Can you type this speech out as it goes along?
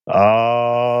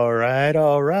All right,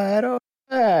 all right, all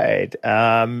right.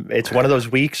 It's one of those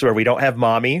weeks where we don't have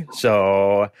mommy,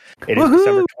 so it is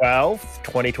December Woohoo! 12th,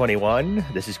 2021.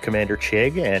 This is Commander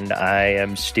Chig, and I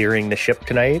am steering the ship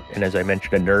tonight. And as I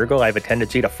mentioned to Nurgle, I have a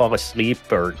tendency to fall asleep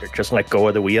or just let go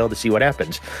of the wheel to see what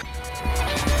happens.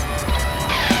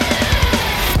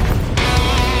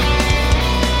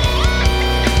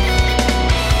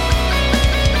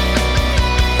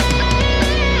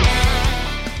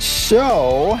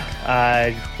 So,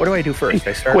 what do I do first?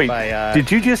 I start Wait, by did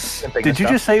you just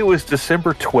say it was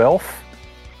December 12th?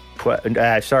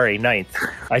 sorry, 9th.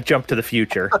 I jumped to the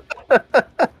future.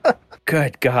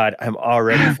 Good God, I'm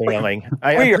already failing.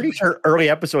 I'm pretty sure early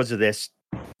episodes of this,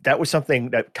 that was something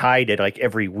that Ty did like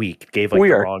every week, gave like the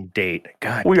wrong date.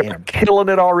 God we damn. are killing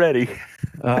it already.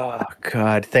 Oh,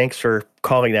 God. Thanks for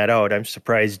calling that out. I'm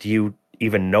surprised you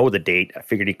even know the date. I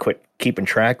figured you quit keeping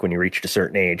track when you reached a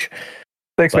certain age.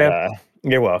 Thanks, man.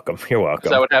 You're welcome. You're welcome.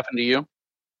 Is that what happened to you?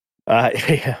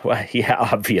 Yeah,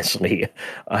 obviously.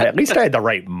 At least I had the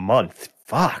right month.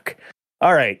 Fuck.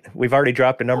 All right. We've already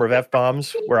dropped a number of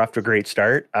F-bombs. We're off to a great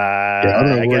start. I don't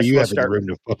know where you have in the room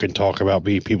to fucking talk about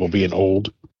people being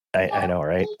old. I know,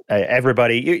 right?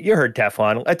 Everybody, you heard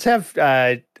Teflon. Let's have,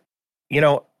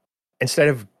 instead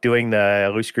of doing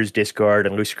the Loose Screws Discord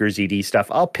and Loose Screws ED stuff,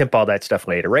 I'll pimp all that stuff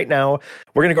later. Right now,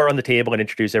 we're going to go around the table and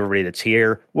introduce everybody that's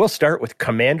here. We'll start with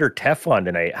Commander Teflon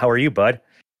tonight. How are you, bud?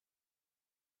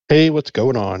 Hey, what's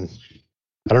going on?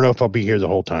 I don't know if I'll be here the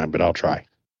whole time, but I'll try.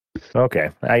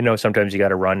 Okay. I know sometimes you got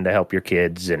to run to help your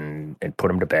kids and put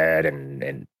them to bed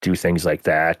and do things like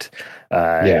that.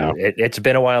 Yeah. It's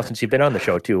been a while since you've been on the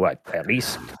show, too. What, at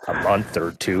least a month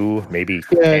or two, maybe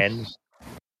 10?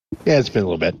 Yeah, it's been a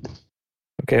little bit.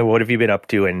 Okay, what have you been up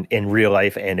to in real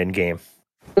life and in game?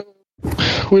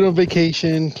 Went on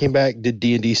vacation, came back, did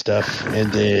D&D stuff,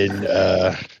 and then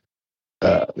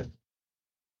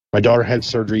my daughter had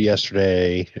surgery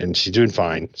yesterday, and she's doing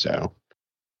fine. So,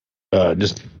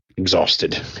 just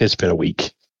exhausted. It's been a week.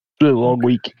 It's been a long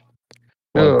week.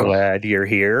 Well, glad you're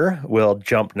here. We'll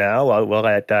jump now. We'll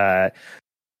let,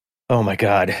 oh my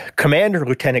God,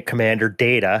 Lieutenant Commander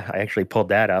Data. I actually pulled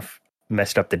that off.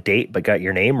 Messed up the date, but got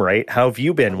your name right. How have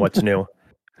you been? What's new?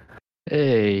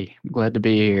 Hey, glad to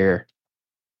be here.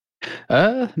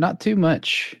 Not too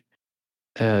much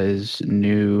is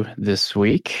new this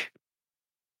week.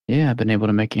 Yeah, I've been able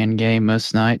to make in-game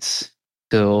most nights.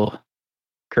 Still,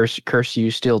 curse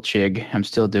you still, Chig. I'm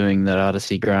still doing that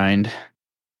Odyssey grind.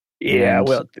 Yeah, And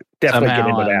well, definitely get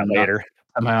into that later.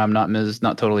 Somehow I'm not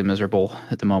totally miserable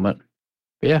at the moment.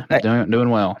 But yeah, doing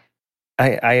well.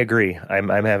 I agree. I'm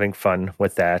having fun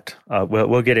with that.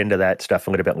 We'll get into that stuff a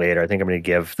little bit later. I think I'm going to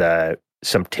give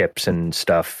some tips and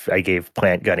stuff. I gave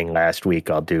plant gunning last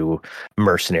week. I'll do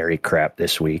mercenary crap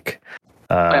this week.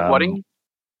 Plant wedding?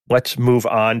 Let's move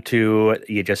on to,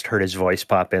 you just heard his voice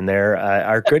pop in there,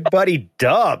 our good buddy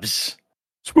Dubs.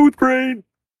 Smooth brain.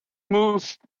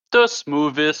 The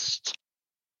smoothest.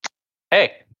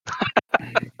 Hey.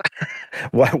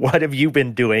 What have you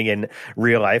been doing in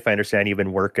real life? I understand you've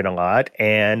been working a lot.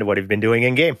 And what have you been doing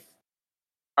in game?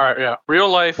 All right, yeah. Real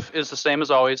life is the same as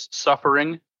always,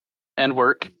 suffering and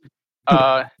work.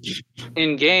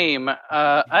 In game,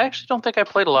 I actually don't think I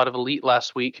played a lot of Elite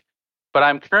last week, but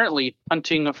I'm currently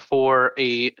hunting for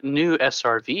a new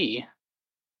SRV.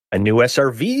 A new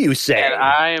SRV, you say? And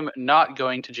I'm not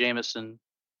going to Jameson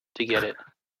to get it.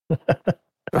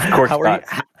 Of course not.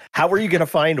 How are you going to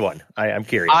find one? I'm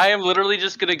curious. I am literally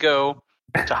just going to go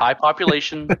to high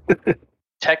population,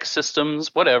 tech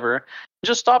systems, whatever,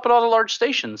 just stop at all the large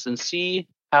stations and see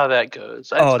how that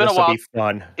goes. It's been a while. Be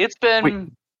fun. It's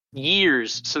been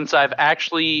years since I've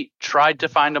actually tried to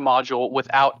find a module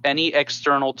without any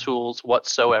external tools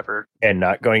whatsoever. And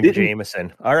not going to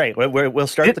Jameson. All right, we'll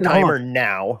start the timer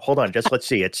now. Hold on, let's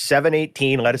see. It's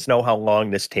 7:18. Let us know how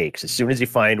long this takes. As soon as you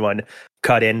find one,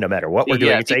 cut in no matter what we're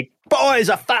doing. It's like, boys,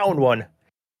 I found one.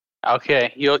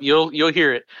 Okay, you'll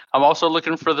hear it. I'm also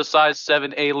looking for the size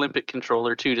 7A Olympic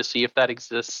controller too to see if that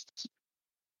exists.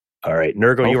 All right,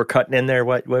 Nurgle, you were cutting in there.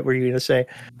 What were you going to say?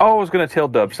 Oh, I was going to tell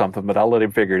Dub something, but I'll let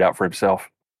him figure it out for himself.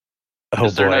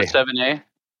 Is there no 7A?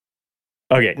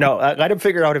 Okay, no, let him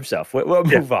figure it out himself. We'll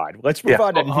move on. Let's move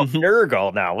on to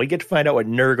Nurgle now. We get to find out what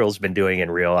Nurgle's been doing in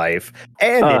real life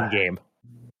and in game.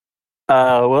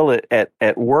 Well,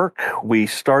 at work, we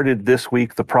started this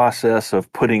week the process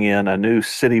of putting in a new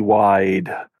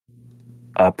citywide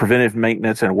preventive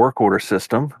maintenance and work order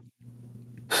system.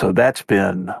 So that's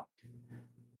been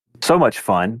so much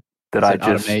fun that I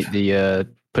just automate the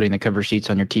putting the cover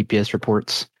sheets on your TPS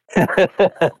reports.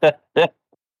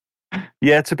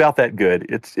 Yeah, it's about that good.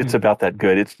 It's about that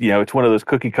good. It's it's one of those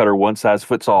cookie cutter one size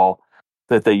fits all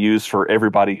that they use for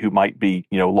everybody who might be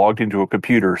logged into a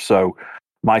computer. So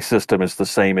my system is the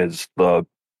same as the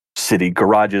city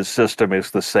garage's system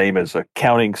is the same as a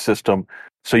counting system.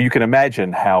 So you can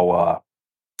imagine how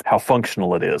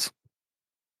functional it is.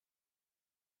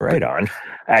 Right on.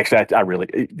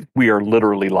 Actually, we are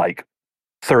literally like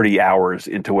 30 hours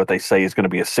into what they say is going to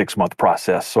be a 6-month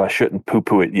process, so I shouldn't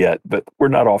poo-poo it yet, but we're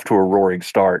not off to a roaring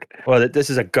start. Well, this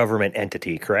is a government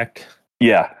entity, correct?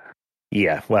 Yeah.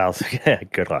 Yeah, well,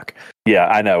 good luck. Yeah,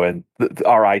 I know, and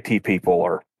our IT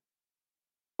people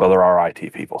they're our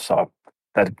IT people, so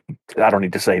that I don't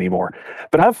need to say anymore.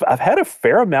 But I've had a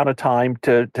fair amount of time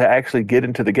to actually get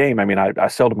into the game. I mean, I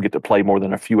seldom get to play more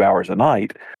than a few hours a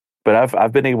night, but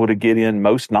I've been able to get in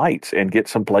most nights and get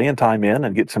some playing time in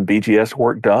and get some BGS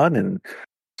work done and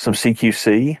some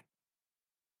CQC.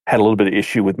 Had a little bit of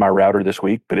issue with my router this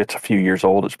week, but it's a few years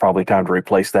old. It's probably time to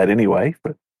replace that anyway.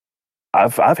 But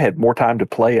I've had more time to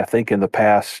play, I think, in the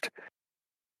past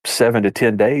 7 to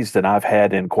 10 days than I've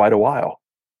had in quite a while.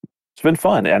 It's been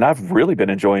fun, and I've really been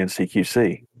enjoying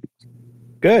CQC.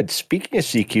 Good. Speaking of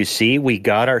CQC, we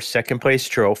got our second place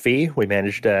trophy. We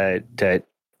managed to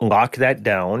lock that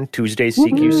down. Tuesday's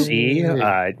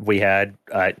CQC. We had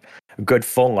a good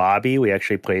full lobby. We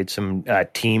actually played some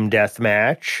team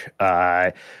deathmatch.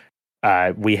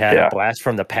 We had a blast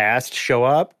from the past show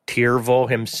up. Tiervil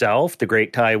himself, the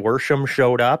great Ty Worsham,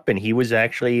 showed up, and he was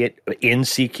actually in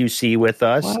CQC with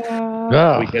us.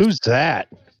 Who's that?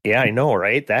 Yeah, I know,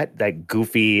 right? That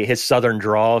goofy, his southern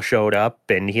drawl showed up,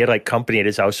 and he had like company at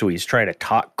his house, so he's trying to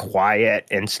talk quiet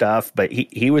and stuff. But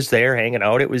he was there hanging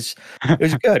out. It was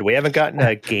good. We haven't gotten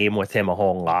a game with him a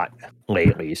whole lot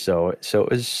lately, so it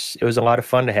was a lot of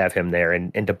fun to have him there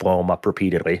and to blow him up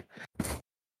repeatedly.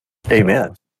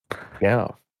 Amen. So, yeah.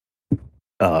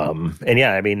 And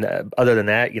yeah, I mean, other than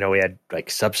that, we had like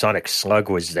Subsonic Slug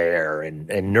was there, and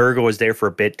Nurgle was there for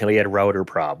a bit till he had router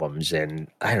problems, and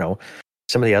I don't know.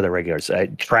 Some of the other regulars,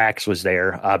 Trax was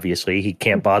there. Obviously, he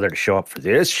can't bother to show up for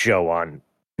this show on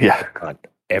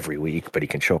every week, but he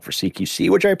can show up for CQC,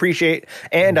 which I appreciate,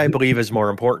 and I believe is more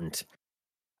important.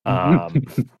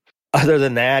 Other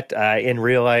than that, in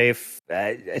real life,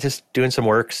 just doing some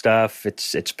work stuff.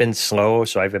 It's been slow,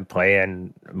 so I've been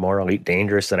playing more Elite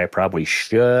Dangerous than I probably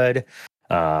should.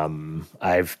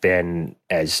 I've been,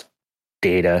 as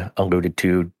Data alluded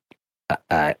to,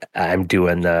 I'm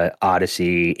doing the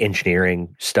Odyssey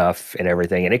engineering stuff and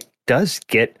everything, and it does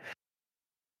get,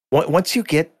 once you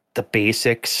get the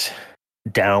basics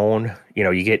down,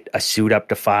 you get a suit up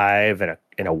to 5 and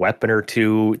a weapon or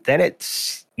 2, then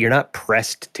you're not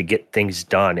pressed to get things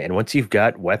done. And once you've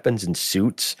got weapons and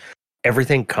suits,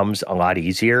 everything comes a lot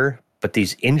easier. But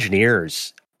these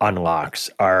engineers unlocks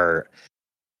are,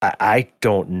 I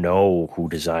don't know who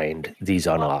designed these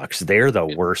unlocks. They're the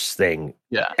worst thing.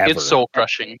 Yeah, ever. It's soul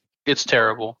crushing. It's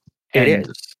terrible. It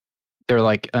is. They're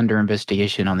like under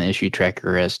investigation on the issue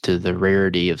tracker as to the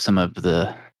rarity of some of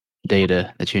the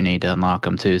data that you need to unlock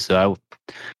them too. So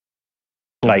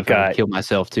I kill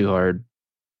myself too hard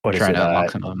trying to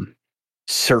unlock some of them.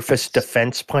 Surface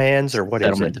defense plans, or what is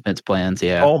it? Settlement defense plans,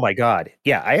 yeah. Oh my God.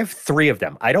 Yeah, I have 3 of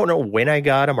them. I don't know when I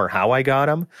got them or how I got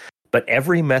them, but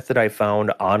every method I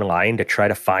found online to try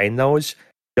to find those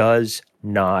does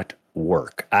not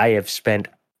work. I have spent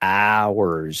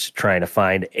hours trying to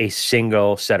find a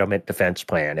single settlement defense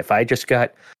plan. If I just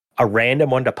got a random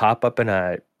one to pop up in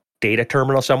a data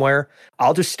terminal somewhere,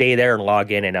 I'll just stay there and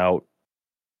log in and out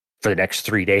for the next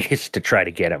 3 days to try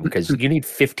to get them, because you need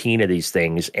 15 of these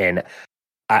things, and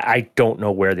I don't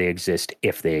know where they exist,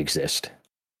 if they exist.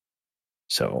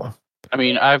 So, I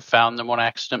mean, I've found them on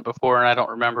accident before, and I don't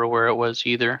remember where it was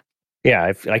either.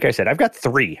 Yeah, like I said, I've got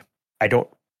 3. I don't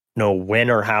know when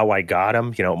or how I got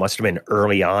them. It must have been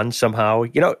early on somehow.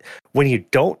 When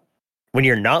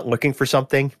you're not looking for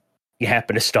something, you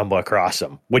happen to stumble across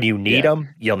them. When you need them,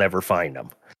 you'll never find them.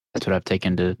 That's what I've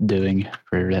taken to doing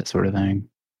for that sort of thing.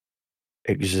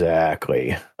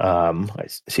 Exactly. I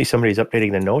see somebody's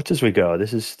updating the notes as we go.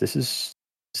 This is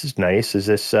nice. Is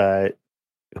this?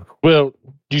 Well,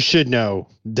 you should know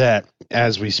that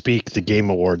as we speak, the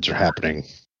Game Awards are happening.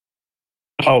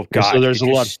 Oh God! So there's a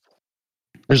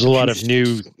lot of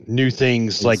new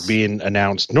things like being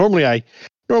announced. Normally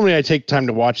I take time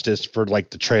to watch this for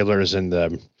like the trailers and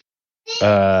the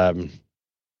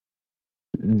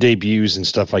debuts and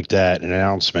stuff like that and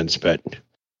announcements, but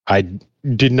I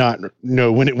did not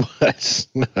know when it was.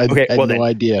 I had no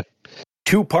idea.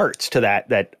 2 parts to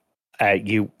that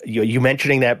you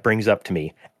mentioning that brings up to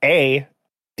me. A,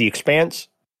 The Expanse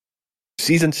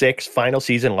season 6 final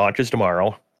season launches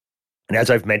tomorrow, And as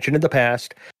I've mentioned in the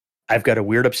past, I've got a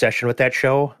weird obsession with that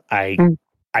show.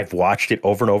 I've watched it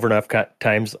over and over enough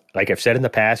times. Like I've said in the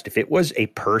past, if it was a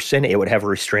person, it would have a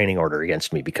restraining order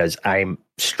against me because I'm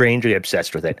strangely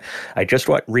obsessed with it. I just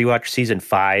rewatched season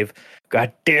 5.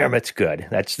 God damn, it's good.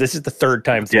 This is the third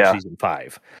time through season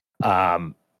 5.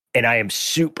 And I am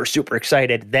super, super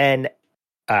excited. Then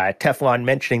Teflon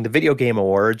mentioning the Video Game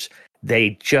Awards,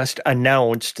 they just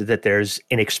announced that there's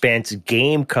an Expanse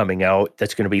game coming out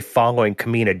that's going to be following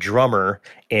Kamina Drummer,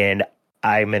 and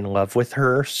I'm in love with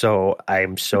her, so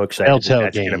I'm so excited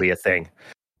that's going to be a thing.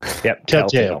 Yep,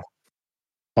 Telltale.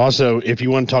 Also, if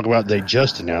you want to talk about they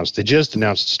just announced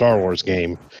a Star Wars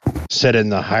game set in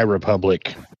the High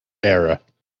Republic era.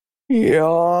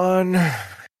 Yawn.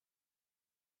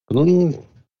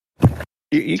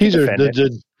 Teaser,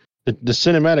 the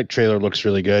cinematic trailer looks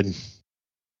really good.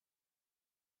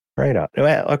 Right on.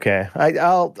 Well, okay.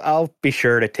 I'll be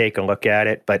sure to take a look at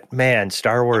it. But man,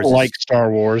 Star Wars.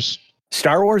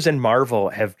 Star Wars and Marvel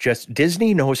have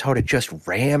Disney knows how to just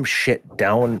ram shit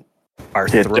down our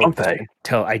throats. Don't they?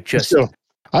 Till I'm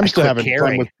still having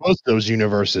fun with both those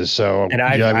universes. So, and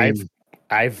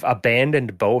I've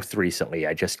abandoned both recently.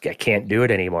 I can't do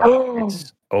it anymore.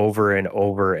 It's over and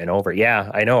over and over.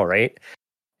 Yeah, I know, right?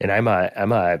 And I'm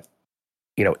a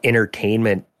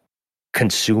entertainment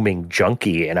consuming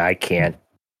junkie, and I can't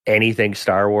anything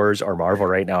Star Wars or Marvel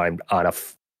right now. I'm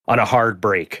on a hard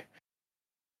break.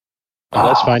 Oh,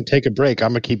 that's fine. Take a break. I'm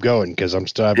gonna keep going because I'm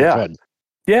still having fun.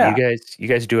 Yeah, you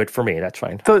guys do it for me. That's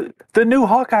fine. The new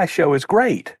Hawkeye show is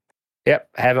great. Yep,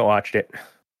 haven't watched it.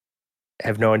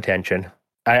 Have no intention.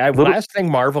 Last thing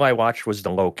Marvel I watched was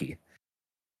the Loki.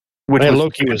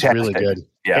 Loki was really good.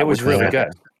 Yeah, it was really good.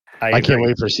 I can't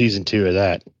wait for season 2 of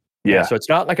that. Yeah, so it's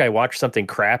not like I watched something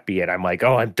crappy and I'm like,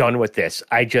 oh, I'm done with this.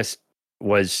 I just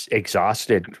was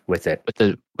exhausted with it.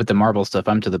 With the Marvel stuff,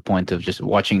 I'm to the point of just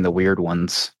watching the weird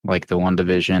ones, like the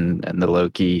WandaVision and the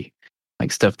Loki,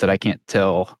 like stuff that I can't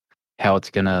tell how it's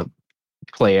gonna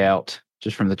play out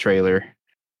just from the trailer.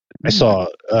 I saw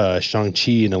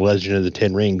Shang-Chi and the Legend of the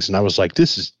Ten Rings, and I was like,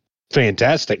 this is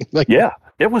fantastic.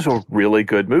 It was a really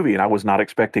good movie, and I was not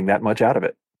expecting that much out of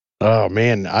it. Oh,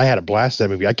 man, I had a blast that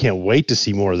movie. I can't wait to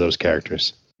see more of those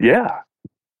characters. Yeah.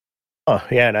 Oh,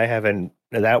 yeah, and I haven't...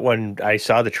 That one, I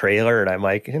saw the trailer, and I'm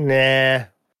like, nah.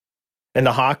 And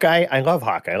the Hawkeye, I love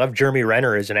Hawkeye. I love Jeremy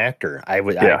Renner as an actor.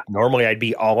 Normally, I'd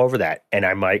be all over that. And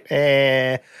I'm like,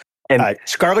 eh. And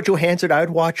Scarlett Johansson, I would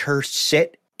watch her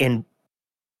sit in...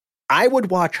 I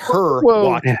would watch her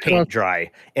watch paint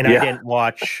dry, and I didn't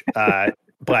watch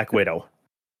Black Widow.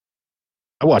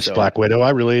 I watched Black Widow. I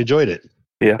really enjoyed it.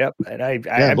 Yeah. Yep.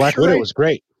 And Black Widow was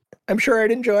great. I'm sure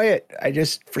I'd enjoy it. I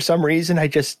just, for some reason, I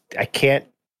can't.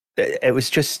 It was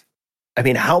just, I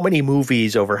mean, how many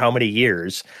movies over how many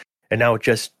years, and now it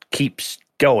just keeps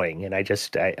going. And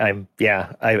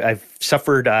I've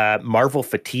suffered Marvel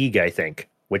fatigue, I think,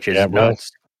 which is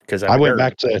nuts. Because I went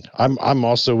back to, I'm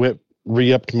also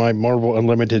re-upped my Marvel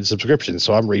Unlimited subscription,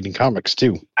 so I'm reading comics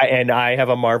too. And I have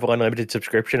a Marvel Unlimited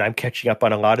subscription. I'm catching up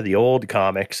on a lot of the old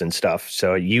comics and stuff.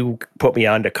 So you put me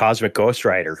on to Cosmic Ghost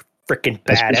Rider. Freaking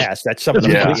badass. That's some of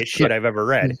the funniest shit I've ever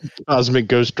read. Cosmic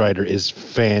Ghost Rider is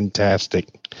fantastic.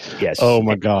 Yes. Oh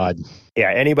my God.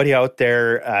 Yeah, anybody out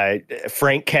there,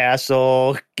 Frank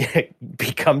Castle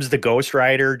becomes the Ghost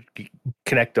Rider,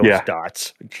 connect those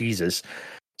dots. Jesus.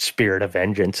 Spirit of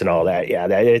Vengeance and all that. Yeah,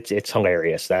 it's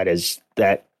hilarious.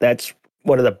 That's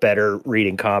one of the better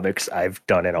reading comics I've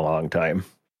done in a long time.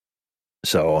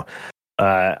 So,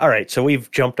 all right. So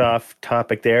we've jumped off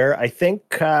topic there. I think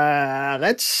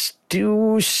let's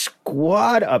do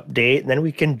squad update, and then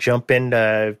we can jump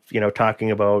into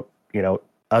talking about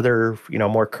other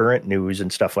more current news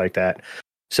and stuff like that.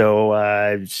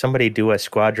 So somebody do a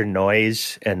squadron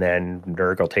noise, and then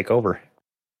Nurg will take over.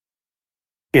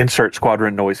 Insert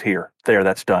squadron noise here. There,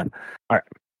 that's done. All right.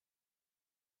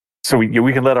 So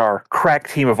we can let our crack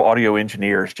team of audio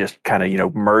engineers just kind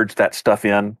of, merge that stuff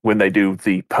in when they do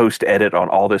the post edit on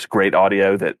all this great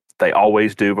audio that they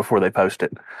always do before they post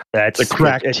it. That's the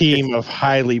crack team of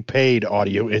highly paid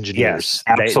audio engineers.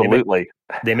 Yes, absolutely.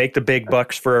 They make the big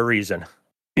bucks for a reason.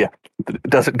 Yeah. It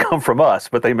doesn't come from us,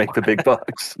 but they make the big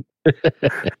bucks.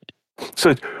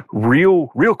 So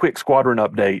real quick squadron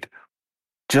update.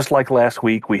 Just like last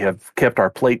week, we have kept our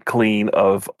plate clean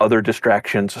of other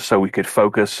distractions so we could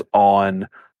focus on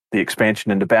the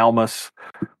expansion into Balmus.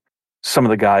 Some of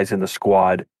the guys in the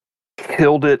squad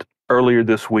killed it earlier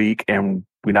this week, and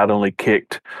we not only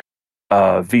kicked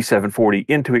V740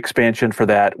 into expansion for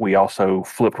that, we also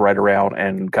flipped right around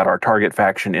and got our target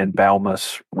faction in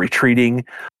Balmus retreating.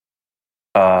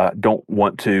 Don't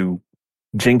want to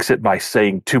jinx it by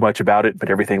saying too much about it, but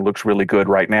everything looks really good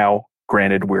right now.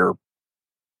 Granted, we're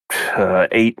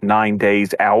 8-9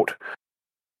 days out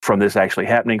from this actually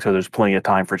happening, so there's plenty of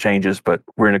time for changes, but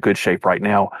we're in a good shape right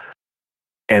now.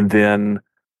 And then,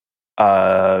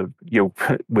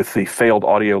 with the failed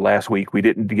audio last week, we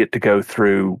didn't get to go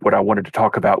through what I wanted to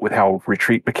talk about with how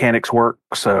retreat mechanics work.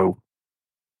 So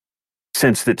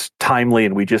since it's timely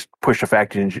and we just pushed a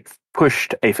faction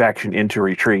into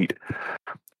retreat,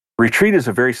 retreat is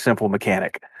a very simple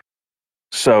mechanic.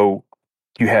 So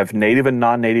you have native and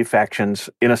non-native factions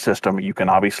in a system. You can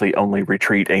obviously only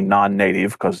retreat a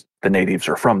non-native because the natives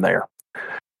are from there.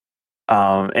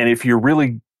 And if you're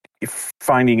really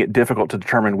finding it difficult to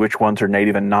determine which ones are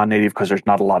native and non-native because there's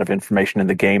not a lot of information in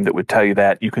the game that would tell you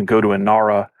that, you can go to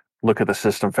Inara, look at the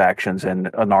system factions, and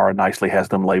Inara nicely has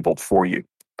them labeled for you.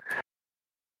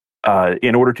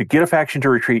 In order to get a faction to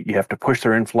retreat, you have to push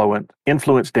their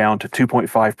influence down to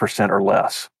 2.5% or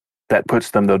less. That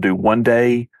puts them, they'll do 1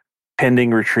 day pending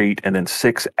retreat and then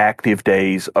 6 active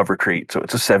days of retreat. So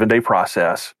it's a 7-day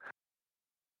process.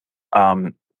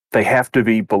 They have to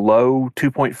be below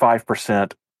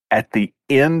 2.5% at the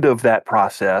end of that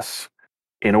process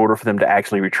in order for them to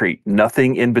actually retreat.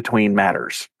 Nothing in between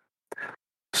matters.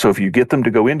 So if you get them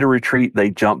to go into retreat,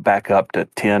 they jump back up to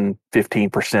 10,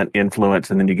 15% influence,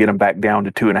 and then you get them back down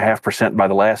to 2.5% by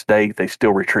the last day, they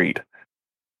still retreat.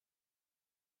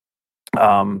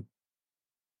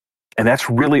 And that's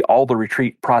really all the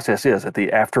retreat process is.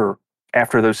 After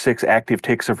those 6 active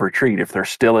ticks of retreat, if they're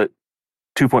still at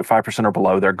 2.5% or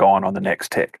below, they're gone on the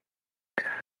next tick.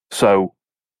 So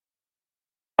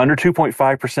under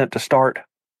 2.5% to start,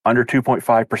 under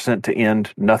 2.5% to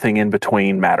end, nothing in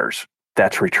between matters.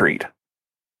 That's retreat.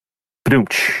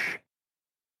 Ba-doom-tsh.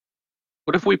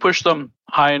 What if we push them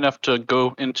high enough to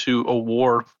go into a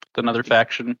war with another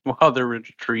faction while they're in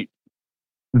retreat?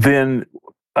 Then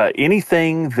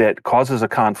anything that causes a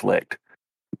conflict,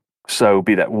 so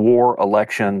be that war,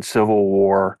 election, civil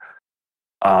war,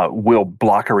 will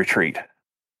block a retreat.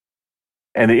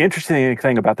 And the interesting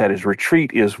thing about that is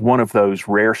retreat is one of those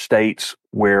rare states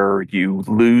where you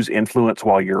lose influence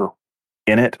while you're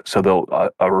in it.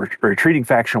 So a retreating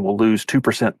faction will lose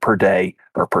 2% per day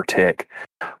or per tick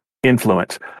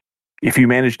influence. If you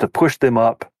manage to push them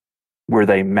up where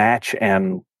they match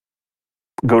and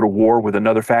go to war with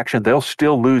another faction, they'll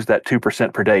still lose that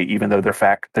 2% per day, even though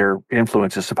their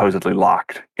influence is supposedly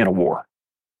locked in a war.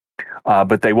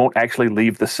 But they won't actually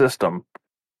leave the system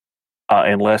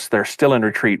unless they're still in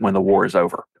retreat when the war is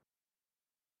over.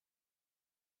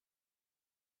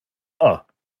 Oh.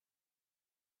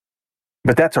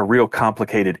 But that's a real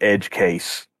complicated edge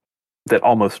case that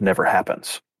almost never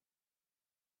happens.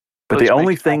 But the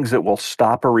only things that will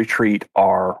stop a retreat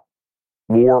are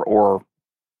war or,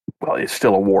 well, it's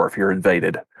still a war if you're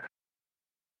invaded.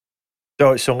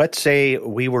 So let's say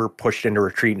we were pushed into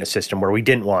retreat in a system where we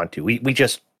didn't want to. We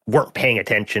just weren't paying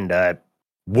attention to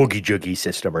Woogie Joogie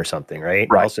system or something, right?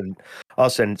 Right. All of a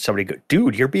sudden somebody go,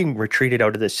 dude, you're being retreated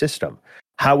out of this system.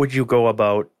 How would you go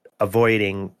about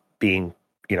avoiding being,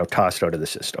 tossed out of the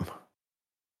system?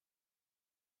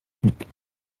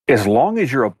 As long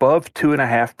as you're above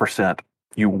 2.5%,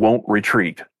 you won't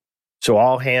retreat. So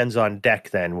all hands on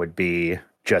deck then would be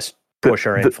just push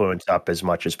our influence up as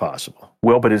much as possible.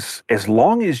 Well, but as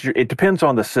long as it depends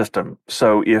on the system.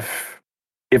 So if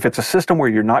it's a system where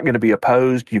you're not going to be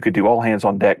opposed, you could do all hands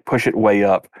on deck, push it way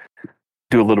up,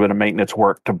 do a little bit of maintenance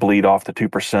work to bleed off the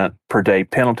 2% per day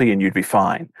penalty, and you'd be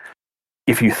fine.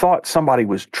 If you thought somebody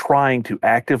was trying to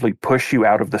actively push you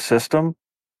out of the system,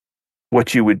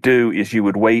 what you would do is you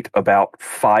would wait about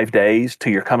 5 days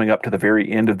till you're coming up to the very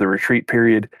end of the retreat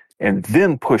period, and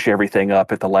then push everything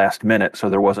up at the last minute so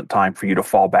there wasn't time for you to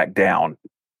fall back down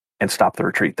and stop the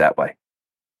retreat that way.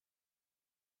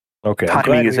 Okay.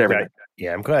 Timing is everything.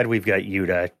 I'm glad we've got you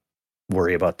to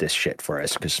worry about this shit for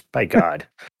us, because by God,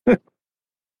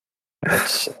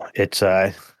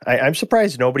 I'm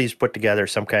surprised nobody's put together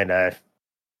some kind of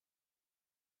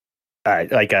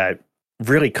like a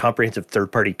really comprehensive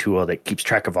third-party tool that keeps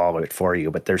track of all of it for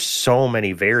you. But there's so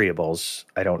many variables.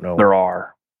 I don't know. There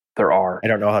are. I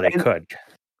don't know how they could.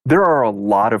 There are a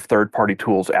lot of third-party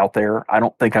tools out there. I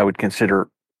don't think I would consider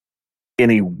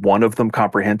any one of them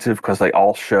comprehensive because they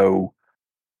all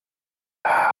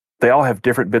have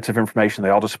different bits of information.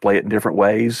 They all display it in different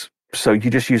ways. So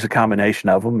you just use a combination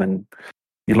of them and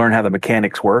you learn how the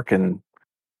mechanics work and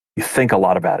you think a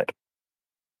lot lot it.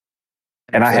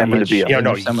 And I happen to be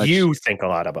you think a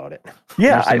lot about it.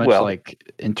 Yeah,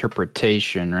 like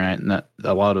interpretation, right? And that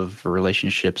a lot of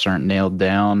relationships aren't nailed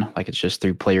down. Like it's just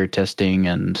through player testing,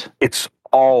 and it's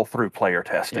all through player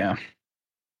testing. Yeah.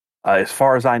 As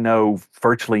far as I know,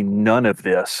 virtually none of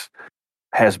this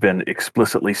has been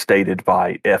explicitly stated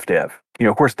by FDev.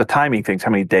 Of course, the timing things,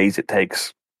 how many days it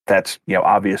takes, that's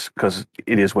obvious because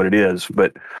it is what it is.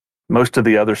 But most of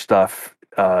the other stuff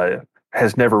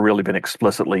has never really been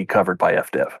explicitly covered by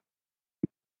FDev.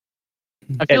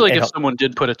 I feel like if someone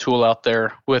did put a tool out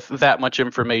there with that much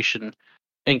information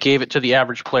and gave it to the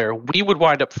average player, we would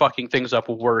wind up fucking things up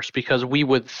worse because we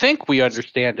would think we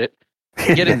understand it,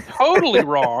 get it totally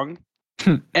wrong,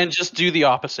 and just do the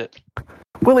opposite.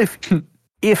 Well,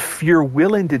 if you're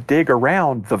willing to dig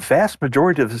around, the vast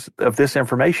majority of this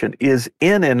information is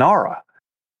in Inara.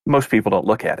 Most people don't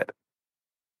look at it.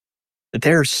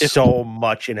 There's so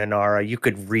much in Inara. You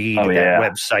could read that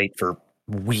website for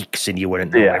weeks and you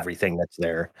wouldn't know everything that's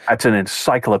there. That's an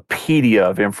encyclopedia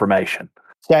of information.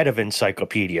 Set of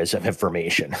encyclopedias of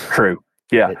information. True.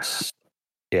 Yeah.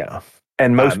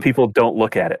 And most people don't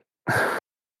look at it.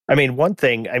 I mean, one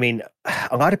thing,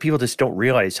 a lot of people just don't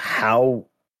realize how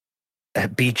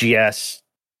BGS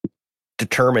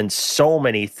determines so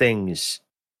many things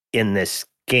in this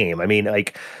game. I mean,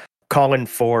 like Colin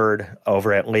Ford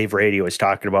over at Lave Radio is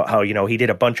talking about how, he did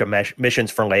a bunch of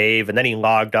missions for Lave and then he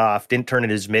logged off, didn't turn in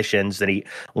his missions, then he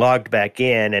logged back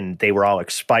in and they were all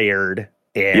expired.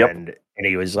 And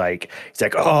he was like,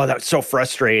 oh, that's so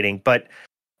frustrating. But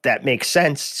that makes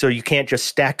sense. So you can't just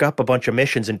stack up a bunch of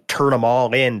missions and turn them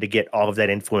all in to get all of that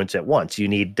influence at once. You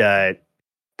need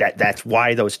that's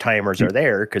why those timers are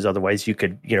there, because otherwise you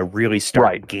could really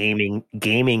start gaming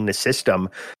the system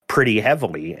pretty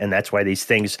heavily. And that's why these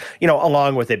things,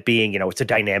 along with it being it's a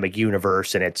dynamic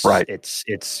universe and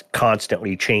it's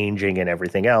constantly changing and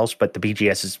everything else, but the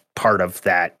BGS is part of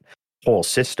that whole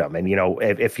system. And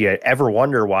if you ever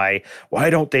wonder why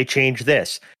don't they change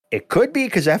this, it could be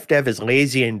because FDev is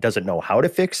lazy and doesn't know how to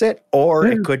fix it, or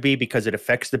it could be because it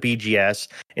affects the BGS,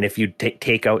 and if you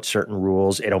take out certain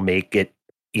rules, it'll make it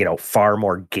far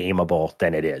more gameable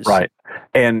than it is. Right.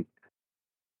 And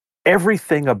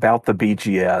everything about the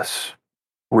BGS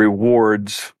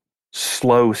rewards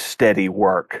slow, steady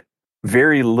work.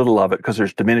 Very little of it, because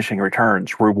there's diminishing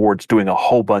returns, rewards doing a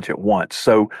whole bunch at once.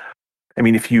 So,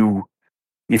 if you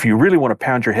really want to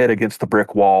pound your head against the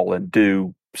brick wall and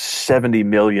do 70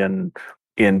 million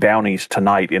in bounties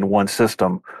tonight in one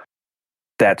system,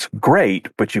 that's great,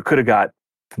 but you could have got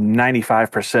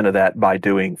 95% of that by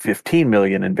doing 15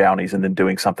 million in bounties and then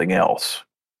doing something else.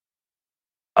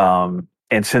 And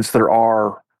since there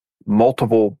are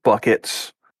multiple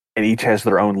buckets and each has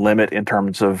their own limit in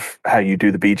terms of how you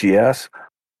do the BGS,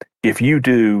 if you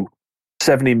do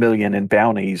 70 million in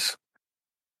bounties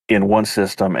in one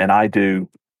system and I do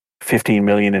 15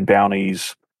 million in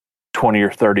bounties, 20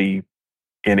 or 30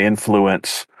 in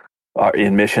influence,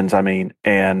 in missions,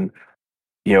 and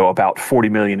about 40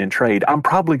 million in trade, I'm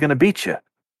probably going to beat you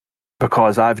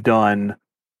because I've done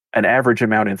an average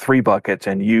amount in 3 buckets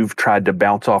and you've tried to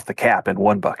bounce off the cap in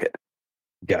 1 bucket.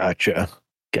 Gotcha.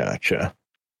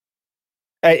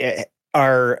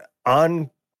 Are on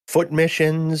foot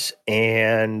missions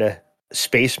and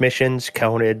space missions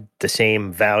counted the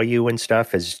same value and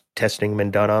stuff? Has testing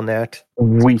been done on that?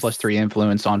 +3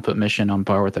 influence on foot mission on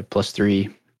par with a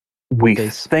 +3. We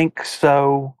think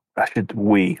so.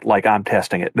 I'm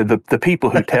testing it. The people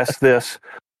who test this,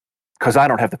 because I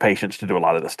don't have the patience to do a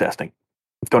lot of this testing,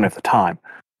 don't have the time.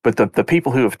 But the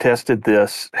people who have tested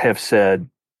this have said,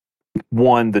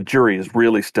 one, the jury is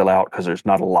really still out because there's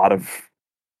not a lot of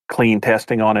clean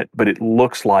testing on it, but it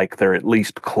looks like they're at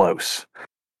least close.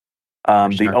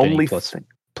 The only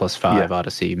 +5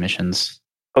 Odyssey missions.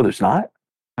 Oh, there's not?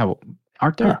 Oh,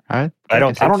 aren't there? I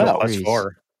don't know.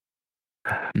 +4.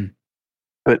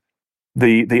 But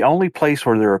the only place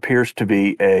where there appears to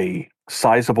be a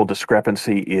sizable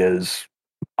discrepancy is,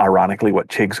 ironically, what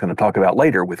Chig's going to talk about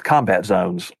later with combat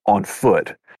zones on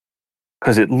foot.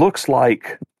 Because it looks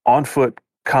like on foot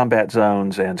combat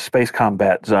zones and space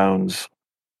combat zones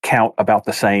count about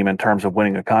the same in terms of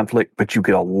winning a conflict, but you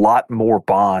get a lot more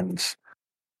bonds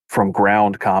from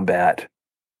ground combat,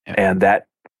 and that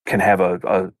can have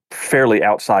a fairly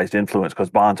outsized influence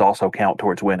because bonds also count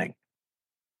towards winning.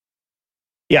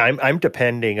 Yeah, I'm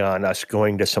depending on us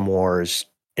going to some wars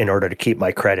in order to keep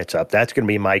my credits up. That's going to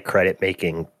be my credit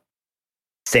making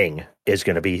thing, is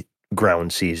going to be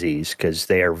ground CZs, because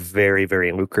they are very,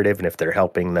 very lucrative, and if they're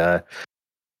helping the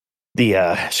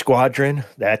squadron,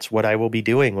 that's what I will be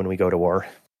doing when we go to war.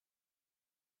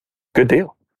 Good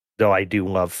deal. Though I do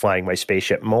love flying my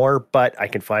spaceship more, but I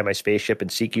can fly my spaceship in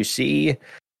CQC,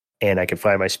 and I can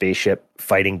fly my spaceship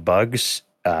fighting bugs.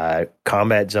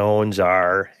 Combat zones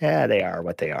are, they are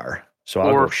what they are. So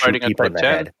I'll go shoot people in the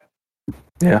head.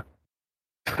 Yeah.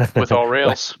 With all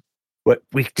rails. But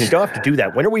we still have to do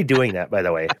that. When are we doing that, by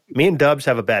the way? Me and Dubs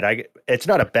have a bet. It's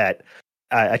not a bet,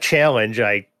 a challenge.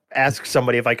 I asked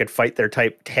somebody if I could fight their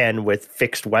Type 10 with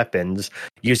fixed weapons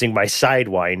using my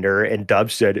Sidewinder, and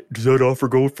Dubs said, "Does that offer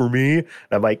go for me?" And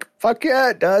I'm like, "Fuck yeah,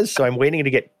 it does." So I'm waiting to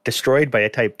get destroyed by a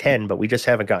Type 10, but we just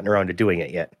haven't gotten around to doing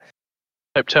it yet.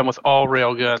 Type 10 with all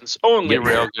railguns. Only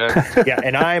railguns. Yeah,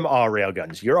 and I'm all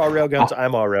railguns. You're all railguns,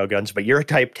 I'm all railguns, but you're a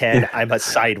Type 10, I'm a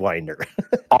Sidewinder.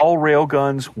 All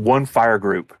railguns, one fire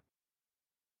group.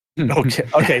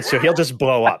 Okay, so he'll just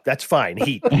blow up. That's fine.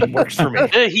 Heat works for me.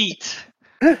 The heat.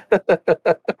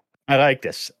 I like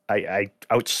this. I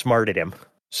outsmarted him.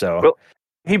 So Well,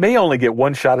 he may only get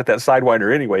one shot at that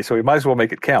Sidewinder anyway, so he might as well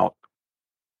make it count.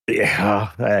 yeah,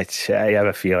 I have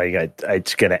a feeling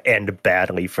it's going to end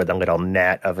badly for the little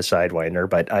gnat of a Sidewinder,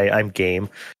 but I'm game.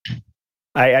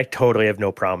 I totally have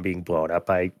no problem being blown up.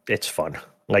 It's fun.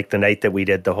 Like the night that we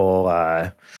did the whole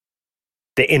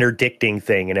the interdicting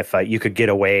thing, and if you could get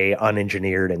away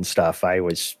unengineered and stuff, I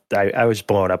was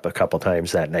blown up a couple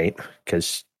times that night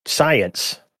because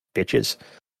science, bitches.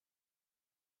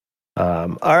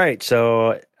 All right,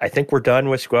 so I think we're done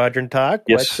with Squadron Talk.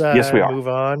 Yes, Let's yes, we are. move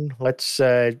on. Let's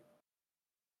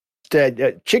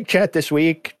Chick Chat this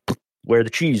week, where the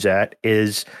cheese at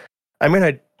is. I'm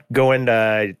gonna go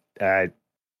into the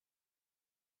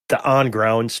on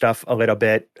ground stuff a little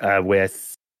bit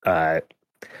with I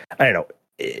don't know.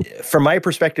 From my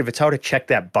perspective, it's how to check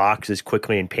that box as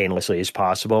quickly and painlessly as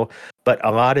possible. But a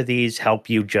lot of these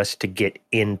help you just to get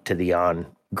into the on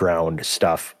ground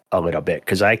stuff a little bit.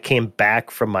 Because I came back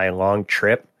from my long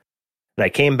trip, and I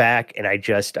came back and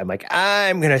I'm like,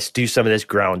 I'm going to do some of this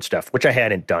ground stuff, which I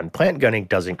hadn't done. Plant gunning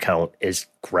doesn't count as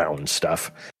ground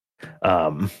stuff.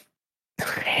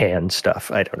 Hand stuff.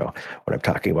 I don't know what I'm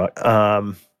talking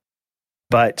about.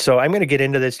 But so I'm going to get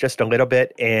into this just a little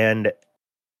bit, and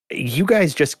you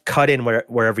guys just cut in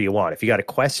wherever you want. If you got a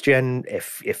question,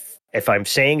 if I'm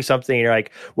saying something, you're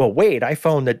like, well, wait, I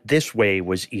found that this way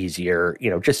was easier.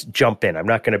 Just jump in. I'm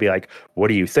not going to be like, what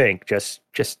do you think? Just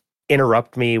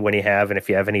interrupt me when you have, and if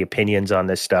you have any opinions on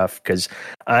this stuff, because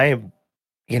I'm,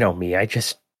 me, I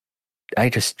just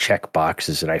check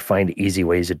boxes and I find easy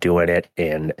ways of doing it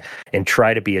and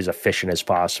try to be as efficient as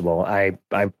possible.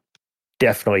 I'm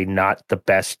definitely not the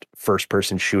best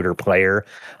first-person shooter player.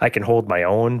 I can hold my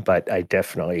own, but I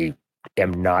definitely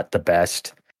am not the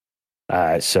best.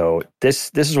 So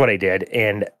this is what I did.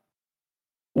 And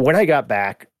when I got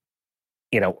back,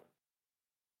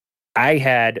 I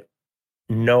had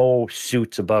no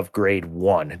suits above grade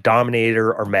 1.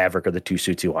 Dominator or Maverick are the two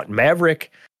suits you want.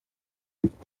 Maverick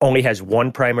only has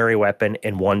one primary weapon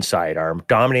and one sidearm.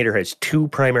 Dominator has two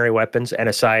primary weapons and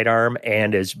a sidearm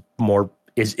and is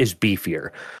beefier.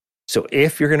 So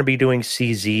if you're going to be doing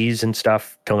CZs and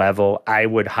stuff to level, I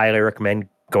would highly recommend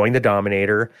going the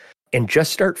Dominator and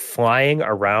just start flying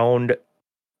around.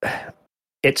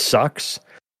 It sucks,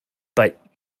 but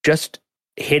just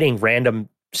hitting random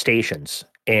stations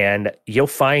and you'll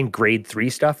find grade 3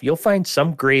 stuff. You'll find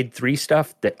some grade 3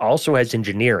 stuff that also has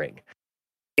engineering.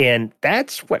 And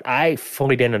that's what I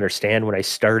fully didn't understand when I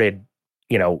started,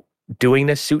 doing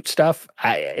this suit stuff.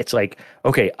 It's like,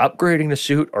 okay, upgrading the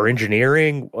suit or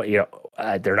engineering,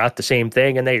 they're not the same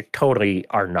thing, and they totally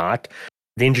are not.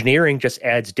 The engineering just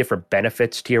adds different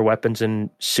benefits to your weapons and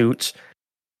suits.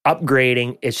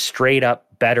 Upgrading is straight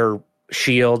up better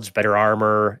shields, better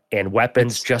armor, and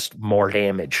weapons, just more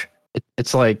damage.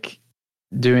 It's like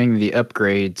doing the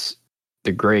upgrades.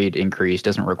 The grade increase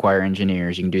doesn't require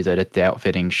engineers. You can do that at the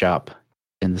outfitting shop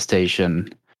in the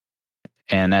station,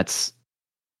 and that's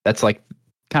like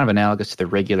kind of analogous to the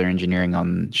regular engineering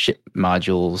on ship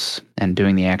modules, and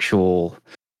doing the actual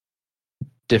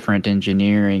different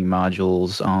engineering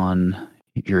modules on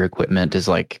your equipment is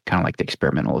like kind of like the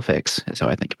experimental effects. That's how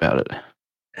I think about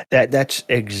it. That's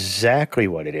exactly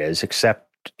what it is,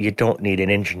 except you don't need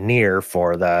an engineer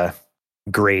for the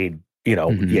grade.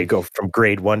 You go from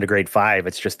grade 1 to grade 5.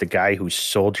 It's just the guy who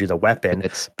sold you the weapon,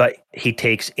 but he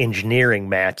takes engineering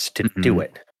mats to do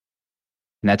it.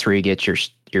 And that's where you get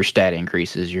your stat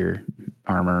increases, your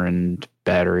armor and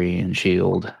battery and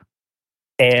shield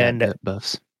and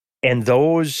buffs. And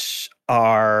those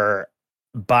are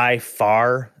by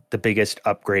far the biggest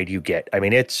upgrade you get. I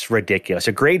mean, it's ridiculous.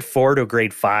 A grade 4 to a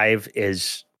grade 5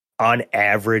 is on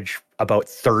average about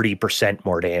 30%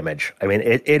 more damage. I mean,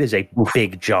 it is a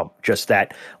big jump, just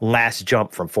that last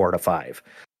jump from 4 to 5.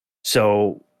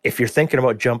 So if you're thinking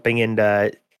about jumping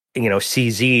into,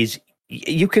 CZs,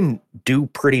 you can do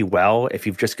pretty well if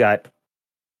you've just got,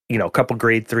 a couple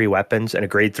grade 3 weapons and a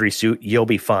grade 3 suit. You'll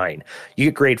be fine. You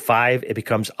get grade 5, it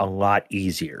becomes a lot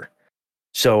easier.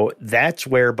 So that's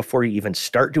where, before you even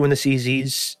start doing the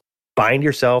CZs, find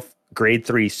yourself grade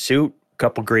 3 suit, a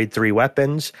couple grade 3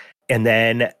 weapons, and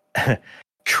then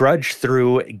trudge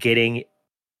through getting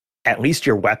at least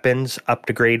your weapons up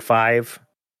to grade 5,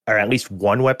 or at least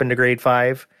one weapon to grade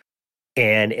 5.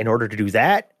 And in order to do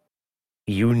that,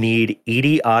 you need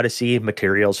ED Odyssey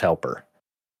Materials Helper.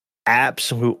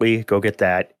 Absolutely go get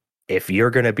that. If you're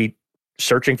going to be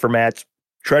searching for mats,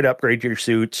 try to upgrade your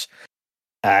suits.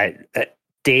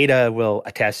 Data will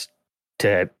attest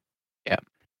to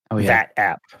that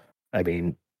app. I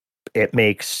mean, it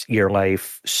makes your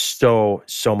life so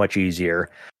much easier.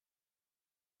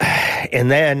 And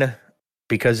then,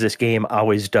 because this game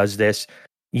always does this,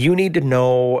 you need to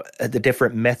know the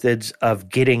different methods of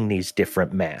getting these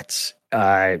different mats.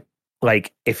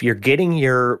 Like if you're getting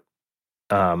your,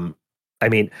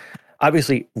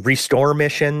 obviously restore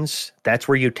missions, that's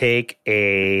where you take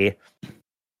a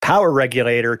power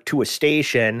regulator to a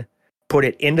station, put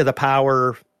it into the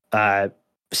power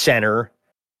center,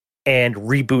 and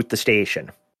reboot the station.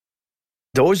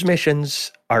 Those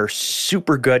missions are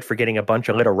super good for getting a bunch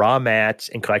of little raw mats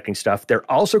and collecting stuff. They're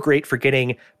also great for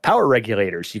getting power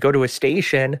regulators. You go to a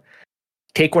station,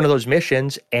 take one of those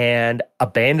missions, and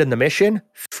abandon the mission,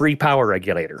 free power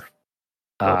regulator.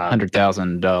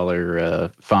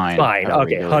 $100,000 fine. Fine.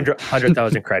 Okay,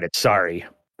 100,000 credits. Sorry.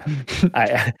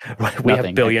 We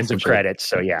have billions of credits,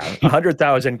 so yeah,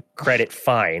 100,000 credit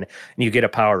fine, and you get a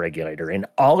power regulator. And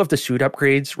all of the suit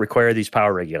upgrades require these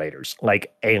power regulators,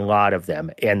 like a lot of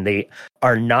them, and they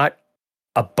are not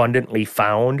abundantly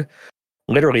found.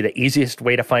 Literally, the easiest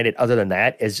way to find it other than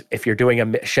that is if you're doing a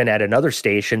mission at another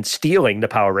station, stealing the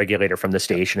power regulator from the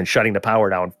station and shutting the power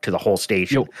down to the whole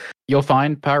station. You'll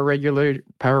find power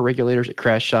regulators at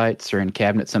crash sites or in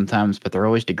cabinets sometimes, but they're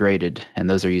always degraded, and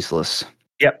those are useless.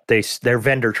 Yep, they're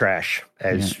vendor trash,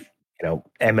 as you know,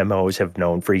 MMOs have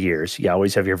known for years. You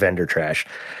always have your vendor trash.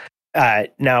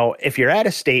 Now, if you're at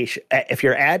a station, if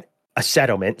you're at a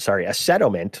settlement,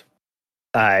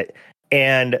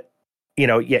 and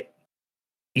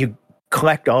you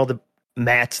collect all the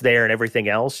mats there and everything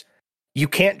else, you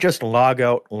can't just log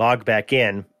out, log back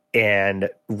in, and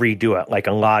redo it like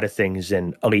a lot of things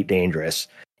in Elite Dangerous.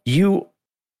 You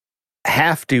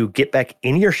have to get back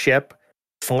in your ship,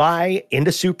 fly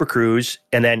into Super Cruise,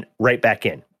 and then right back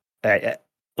in.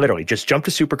 Literally, just jump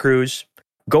to Super Cruise,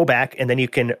 go back, and then you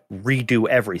can redo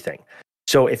everything.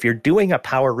 So if you're doing a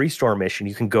power restore mission,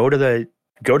 you can go to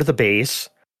the base,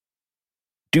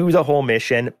 do the whole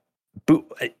mission,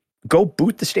 go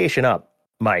boot the station up,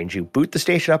 mind you. Boot the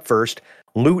station up first,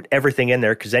 loot everything in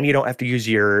there, because then you don't have to use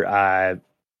your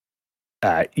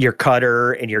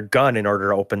cutter and your gun in order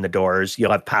to open the doors.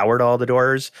 You'll have powered all the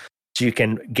doors, so you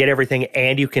can get everything,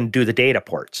 and you can do the data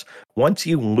ports. Once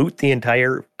you loot the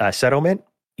entire settlement,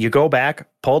 you go back,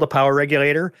 pull the power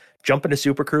regulator, jump into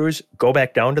Super Cruise, go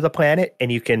back down to the planet,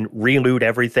 and you can reloot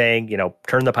everything,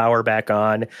 turn the power back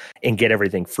on and get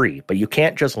everything free. But you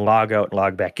can't just log out and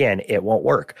log back in. It won't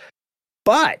work.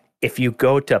 But if you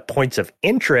go to points of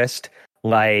interest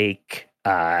like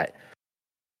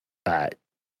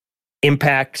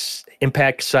impact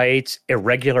sites,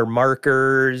 irregular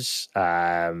markers,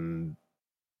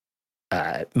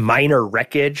 minor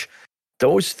wreckage,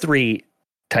 those 3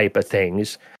 type of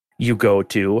things you go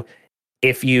to.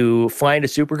 If you fly into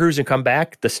Super Cruise and come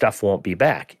back, the stuff won't be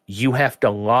back. You have to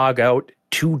log out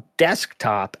to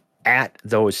desktop at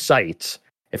those sites.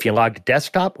 If you log to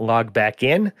desktop, log back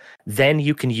in, then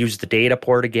you can use the data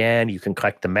port again, you can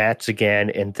collect the mats again,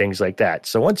 and things like that.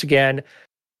 So once again,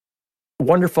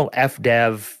 wonderful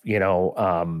FDev,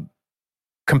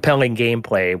 compelling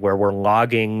gameplay where we're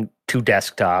logging to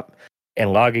desktop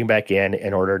and logging back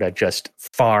in order to just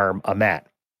farm a mat.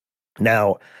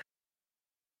 Now,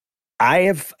 I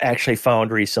have actually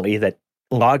found recently that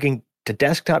logging to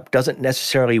desktop doesn't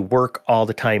necessarily work all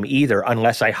the time either,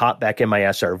 unless I hop back in my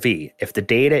SRV. If the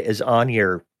data is on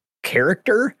your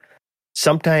character,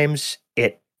 sometimes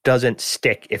it doesn't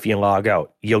stick if you log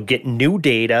out. You'll get new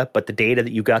data, but the data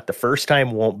that you got the first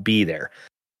time won't be there.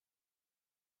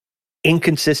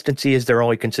 Inconsistency is their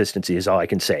only consistency, is all I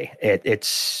can say.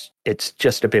 It's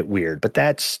just a bit weird, but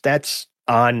that's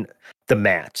on the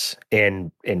mats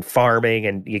in farming,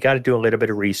 and you got to do a little bit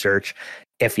of research.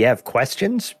 If you have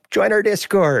questions, join our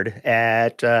Discord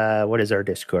at what is our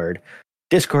Discord?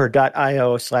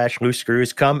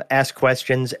 Discord.io/loosescrews. Come ask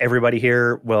questions. Everybody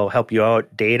here will help you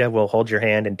out. Data will hold your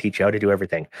hand and teach you how to do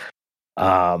everything.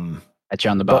 At you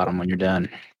on the bottom when you're done.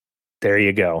 There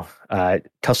you go.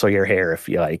 Tussle your hair if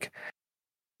you like.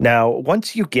 Now,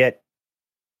 once you get,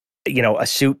 a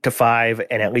suit to 5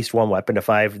 and at least one weapon to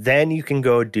 5, then you can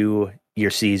go do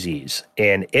your CZs.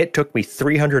 And it took me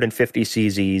 350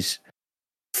 CZs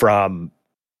from,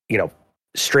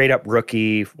 straight up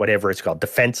rookie, whatever it's called,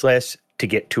 defenseless, to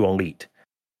get to elite.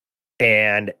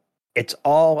 And it's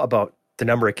all about the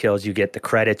number of kills you get, the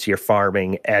credits you're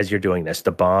farming as you're doing this,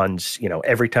 the bonds.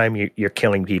 Every time you're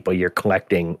killing people, you're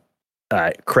collecting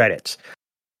credits.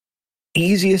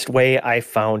 Easiest way I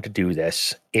found to do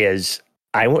this is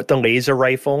I went with the laser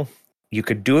rifle. You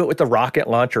could do it with the rocket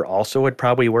launcher also, would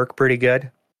probably work pretty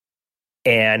good.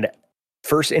 And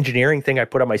first engineering thing I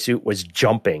put on my suit was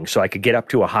jumping, so I could get up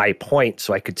to a high point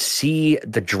so I could see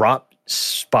the drop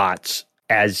spots.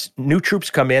 As new troops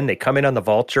come in, they come in on the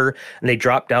Vulture and they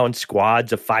drop down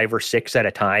squads of 5 or 6 at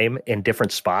a time in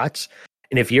different spots.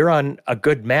 And if you're on a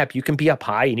good map, you can be up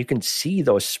high and you can see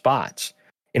those spots.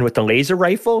 And with the laser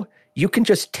rifle, you can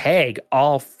just tag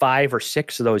all 5 or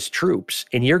 6 of those troops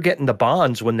and you're getting the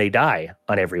bonds when they die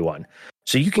on everyone.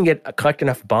 So you can collect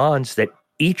enough bonds that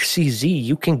each CZ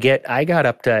you can get, I got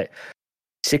up to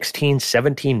 16,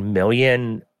 17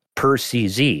 million per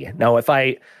CZ. Now, if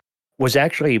I was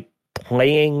actually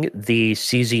playing the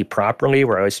CZ properly,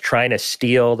 where I was trying to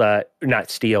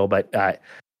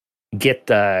get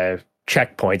the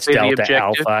checkpoints, Delta,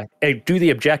 Alpha, and do the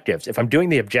objectives. If I'm doing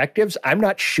the objectives, I'm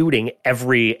not shooting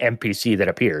every NPC that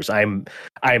appears. I'm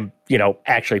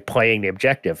actually playing the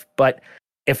objective. But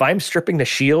if I'm stripping the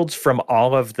shields from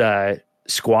all of the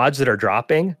squads that are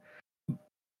dropping,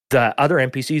 the other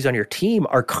NPCs on your team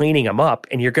are cleaning them up,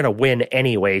 and you're going to win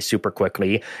anyway super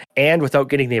quickly. And without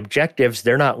getting the objectives,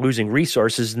 they're not losing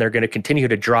resources, and they're going to continue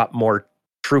to drop more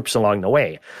troops along the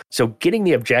way. So getting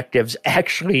the objectives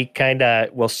actually kind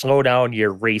of will slow down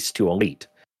your race to elite.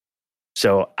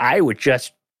 So I would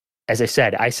just, as I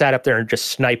said, I sat up there and just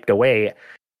sniped away.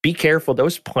 Be careful.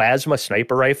 Those plasma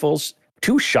sniper rifles,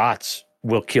 2 shots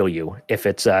will kill you. If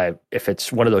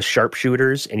it's one of those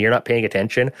sharpshooters and you're not paying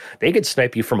attention, they could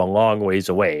snipe you from a long ways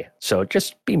away. So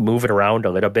just be moving around a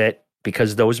little bit,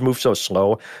 because those move so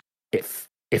slow. If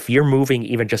you're moving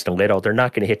even just a little, they're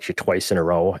not going to hit you twice in a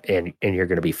row, and you're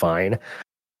going to be fine.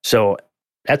 So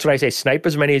that's what I say. Snipe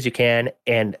as many as you can.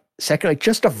 And secondly,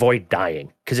 just avoid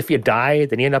dying. Because if you die,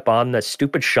 then you end up on the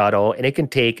stupid shuttle, and it can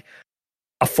take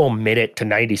a full minute to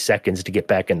 90 seconds to get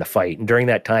back in the fight. And during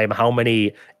that time, how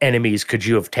many enemies could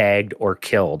you have tagged or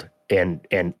killed?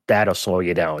 And that'll slow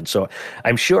you down. So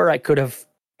I'm sure I could have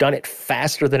done it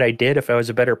faster than I did if I was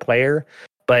a better player.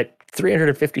 But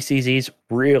 350 CZs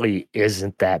really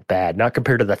isn't that bad, not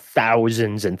compared to the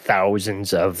thousands and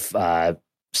thousands of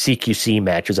CQC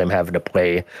matches I'm having to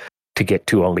play to get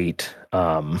to elite.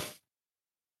 But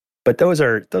those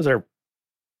are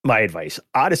my advice.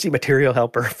 Odyssey Material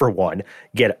Helper for 1.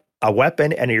 Get a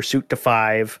weapon and your suit to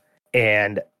 5.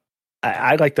 And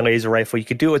I like the laser rifle. You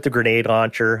could do it with the grenade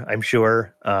launcher, I'm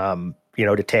sure,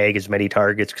 to tag as many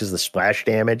targets because of the splash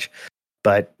damage.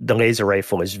 But the laser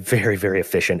rifle is very, very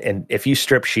efficient. And if you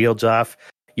strip shields off,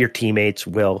 your teammates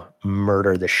will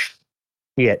murder the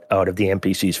shit out of the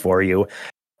NPCs for you.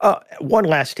 One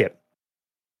last tip.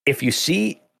 If you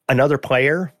see another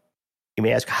player, you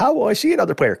may ask, how will I see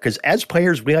another player? Because as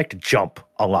players, we like to jump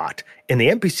a lot. And the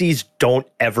NPCs don't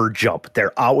ever jump.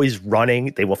 They're always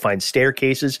running. They will find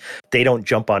staircases. They don't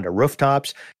jump onto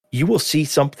rooftops. You will see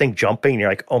something jumping, and you're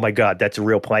like, oh my God, that's a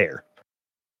real player.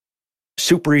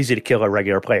 Super easy to kill a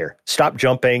regular player. Stop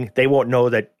jumping. They won't know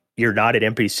that you're not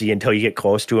an NPC until you get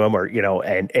close to them, or,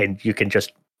 and you can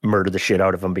just murder the shit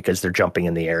out of them because they're jumping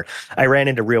in the air. I ran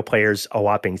into real players a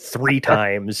whopping 3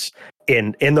 times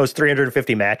in those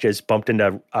 350 matches, bumped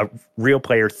into a real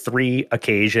player 3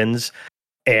 occasions,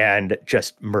 and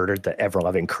just murdered the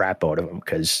ever-loving crap out of them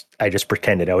because I just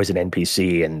pretended I was an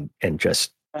NPC and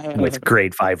just with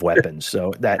grade 5 weapons.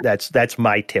 So that's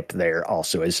my tip there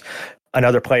also, is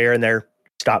another player in there,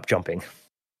 stop jumping.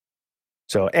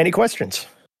 So any questions?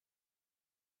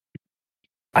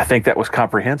 I think that was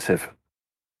comprehensive.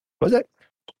 Was it?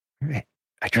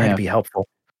 I try to be helpful.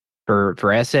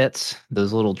 For assets,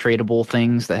 those little tradable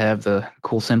things that have the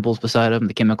cool symbols beside them,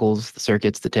 the chemicals, the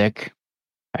circuits, the tech,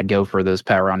 I'd go for those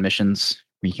power on missions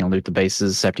where you can loot the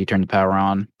bases after you turn the power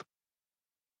on.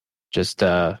 Just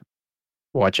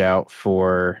watch out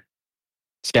for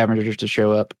scavengers to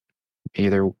show up.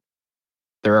 Either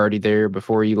they're already there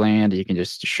before you land, or you can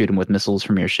just shoot them with missiles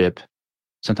from your ship.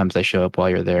 Sometimes they show up while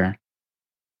you're there.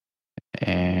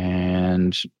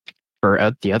 And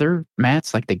for the other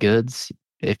mats, like the goods,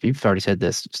 if you've already said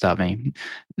this, stop me.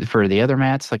 For the other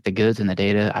mats, like the goods and the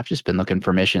data, I've just been looking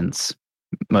for missions,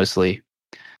 mostly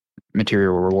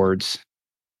material rewards.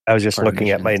 I was just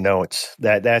looking at my notes.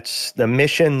 That's the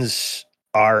missions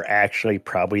are actually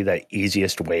probably the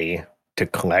easiest way to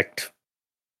collect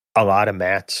a lot of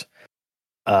mats.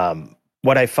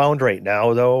 What I found right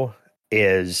now, though,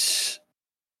 is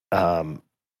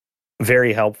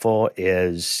very helpful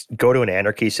is go to an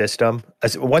anarchy system.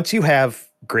 Once you have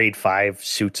grade 5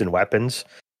 suits and weapons,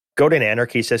 go to an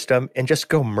anarchy system and just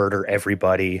go murder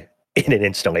everybody in an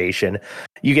installation.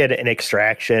 You get an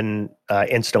extraction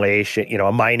installation,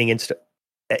 a mining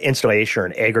installation or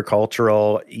an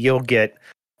agricultural. You'll get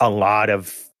a lot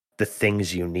of the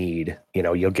things you need.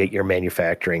 You'll get your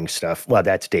manufacturing stuff. Well,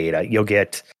 that's data. You'll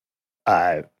get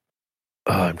I'm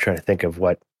trying to think of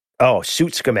what. Oh,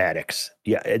 suit schematics.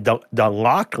 Yeah, the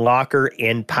locker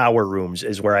in power rooms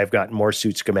is where I've gotten more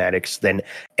suit schematics than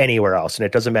anywhere else. And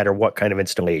it doesn't matter what kind of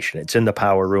installation. It's in the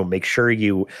power room. Make sure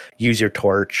you use your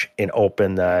torch and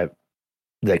open the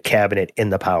cabinet in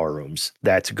the power rooms.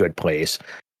 That's a good place.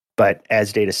 But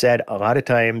as Data said, a lot of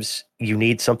times you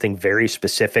need something very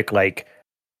specific like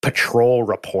patrol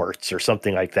reports or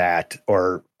something like that.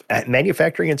 Or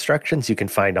manufacturing instructions you can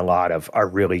find a lot of are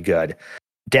really good.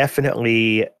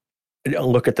 Definitely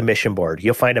look at the mission board.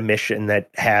 You'll find a mission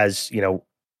that has,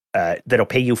 that'll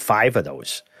pay you 5 of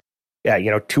those.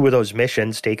 Yeah, 2 of those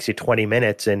missions takes you 20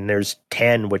 minutes, and there's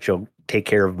 10 which will take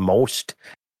care of most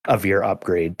of your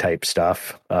upgrade type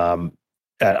stuff. A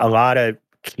lot of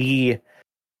key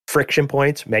friction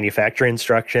points, manufacturing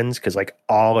instructions, because like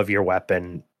all of your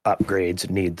weapon upgrades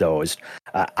need those.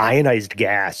 Ionized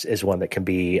gas is one that can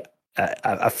be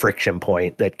a friction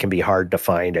point that can be hard to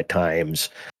find at times.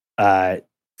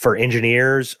 For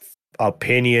engineers,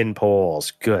 opinion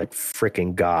polls. Good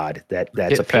freaking God. That's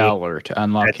Kit a pain. Fowler to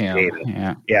unlock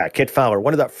him. Yeah, Kit Fowler,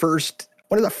 one of the first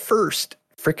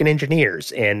freaking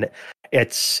engineers, and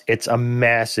it's a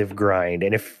massive grind.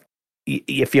 And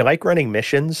if you like running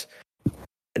missions,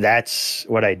 that's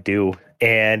what I do.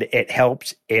 And it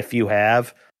helps if you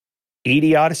have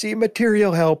ED Odyssey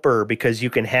Material Helper, because you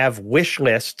can have wish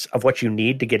lists of what you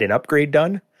need to get an upgrade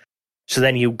done. So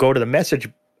then you go to the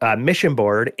mission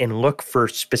board and look for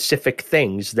specific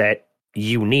things that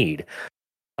you need.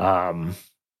 Power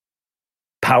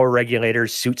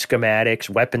regulators, suit schematics,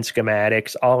 weapon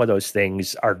schematics, all of those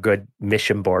things are good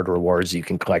mission board rewards you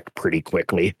can collect pretty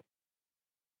quickly.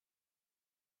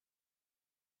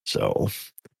 So,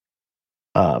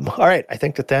 all right, I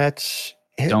think that's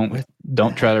it.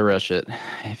 Don't try to rush it.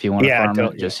 If you want to farm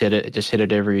it, just hit it. Just hit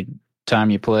it every time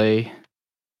you play,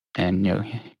 and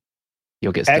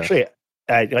you'll get stuff. Actually,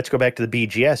 let's go back to the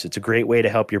BGS. It's a great way to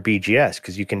help your BGS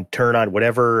because you can turn on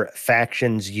whatever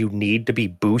factions you need to be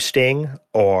boosting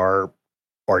or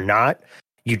not.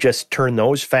 You just turn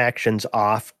those factions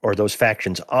off or those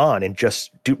factions on and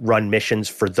just run missions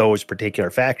for those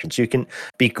particular factions. So you can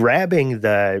be grabbing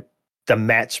the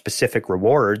match specific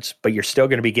rewards, but you're still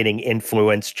going to be getting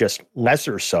influence, just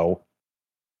lesser so.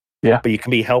 Yeah. But you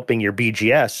can be helping your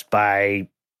BGS by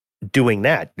doing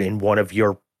that in one of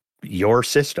your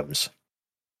systems.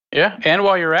 Yeah, and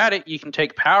while you're at it, you can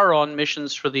take power on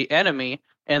missions for the enemy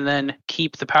and then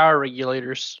keep the power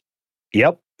regulators.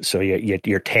 Yep. So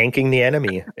you're tanking the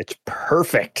enemy. It's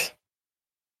perfect.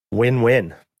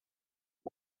 Win-win.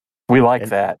 We like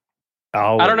that.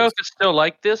 Always. I don't know if it's still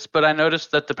like this, but I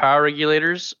noticed that the power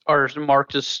regulators are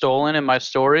marked as stolen in my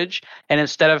storage, and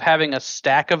instead of having a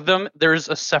stack of them, there's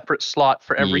a separate slot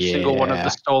for every single one of the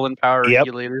stolen power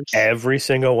regulators. Every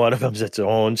single one of them is its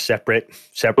own separate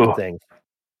thing.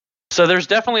 So there's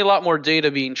definitely a lot more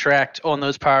data being tracked on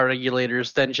those power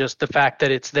regulators than just the fact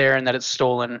that it's there and that it's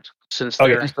stolen, since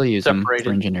they're I still use separated.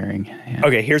 them for engineering. Yeah.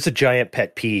 Okay, here's a giant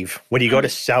pet peeve. When you go to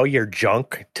sell your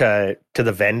junk to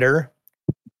the vendor,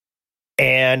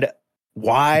 and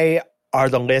why are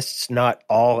the lists not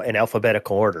all in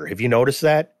alphabetical order? Have you noticed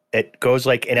that? It goes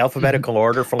like in alphabetical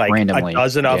order for like randomly, a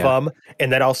dozen of them,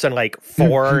 and then all of a sudden like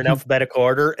 4 are in alphabetical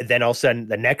order, and then all of a sudden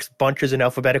the next bunch is in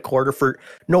alphabetical order for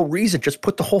no reason. Just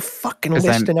put the whole fucking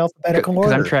list in alphabetical order.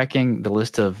 Because I'm tracking the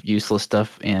list of useless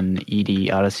stuff in ED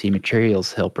Odyssey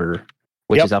Materials Helper,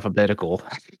 which is alphabetical.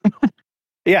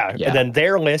 Yeah, and then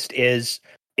their list is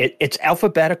it's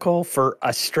alphabetical for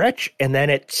a stretch, and then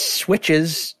it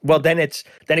switches. Well, then it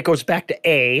goes back to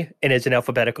A and is in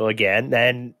alphabetical again.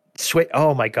 Then switch.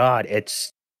 Oh my God!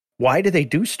 Why do they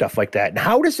do stuff like that? And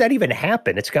how does that even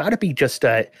happen? It's got to be just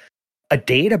a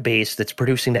database that's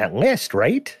producing that list,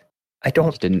 right? They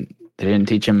didn't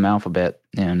teach them alphabet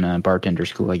in bartender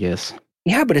school, I guess.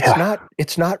 Yeah, but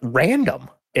it's not random.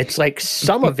 It's like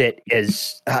some of it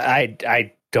is.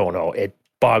 I don't know. It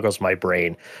boggles my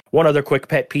brain. One other quick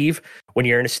pet peeve: when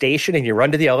you're in a station and you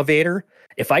run to the elevator,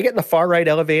 if I get in the far right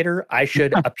elevator, I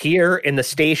should appear in the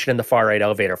station in the far right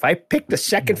elevator. If I pick the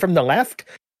second from the left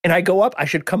and I go up, I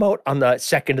should come out on the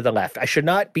second to the left. I should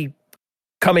not be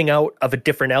coming out of a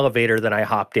different elevator than I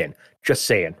hopped in. Just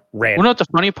saying. Random. You know what the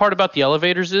funny part about the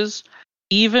elevators is?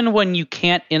 Even when you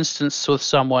can't instance with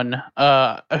someone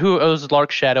who was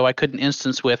Lark Shadow, I couldn't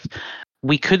instance with,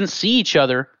 we couldn't see each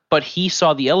other, but he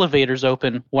saw the elevators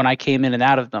open when I came in and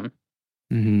out of them.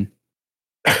 Mm-hmm.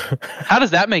 How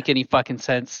does that make any fucking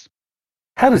sense?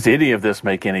 How does any of this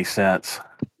make any sense?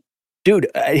 Dude,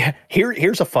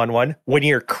 here's a fun one. When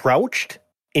you're crouched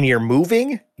and you're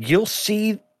moving, you'll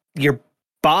see your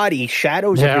body,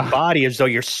 shadows of your body, as though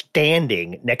you're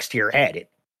standing next to your head.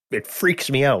 It freaks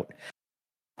me out.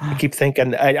 I keep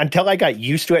thinking until I got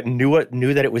used to it and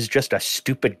knew that it was just a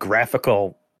stupid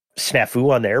graphical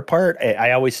snafu on their part.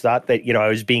 I always thought that, I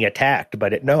was being attacked,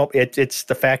 but it's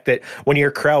the fact that when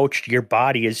you're crouched, your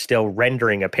body is still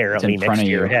rendering apparently next to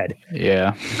your head.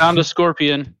 Yeah. Found a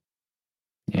scorpion.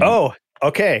 Yeah. Oh,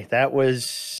 okay. That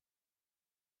was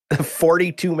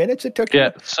 42 minutes it took.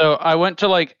 Yeah. So I went to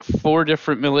like 4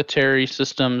 different military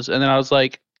systems, and then I was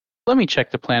like, let me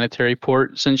check the planetary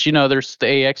port, since there's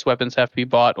the AX weapons have to be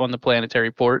bought on the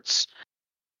planetary ports.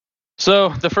 So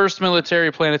the first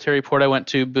military planetary port I went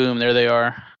to, boom, there they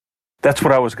are. That's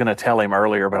what I was going to tell him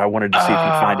earlier, but I wanted to see if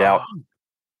he'd find out.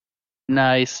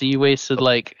 Nice. You wasted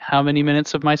like how many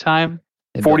minutes of my time?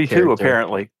 42,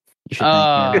 apparently. You should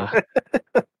thank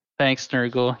Nurgle. Thanks,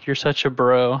 Nurgle. You're such a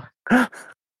bro.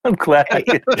 I'm glad I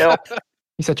could tell.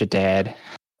 He's such a dad.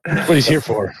 That's what he's here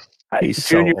for. He's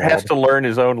so Junior has old. to learn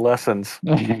his own lessons.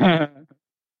 All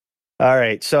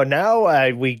right. So now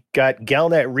we got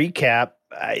Galnet recap.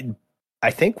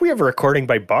 I think we have a recording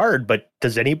by Bard, but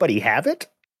does anybody have it?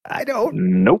 I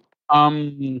don't. Nope.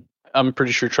 I'm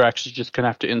pretty sure Trax is just going to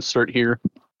have to insert here.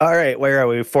 All right. Where are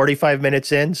we? 45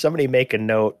 minutes in? Somebody make a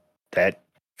note that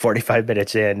 45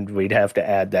 minutes in, we'd have to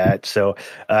add that. So,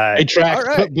 Hey, Trax, all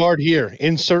right. put Bard here.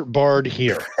 Insert Bard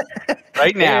here.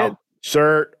 Right now.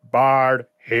 Insert Bard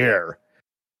here.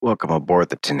 Welcome aboard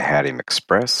the Tinhadium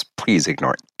Express. Please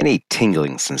ignore any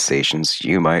tingling sensations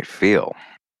you might feel.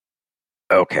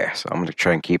 Okay, so I'm going to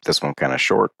try and keep this one kind of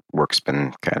short. Work's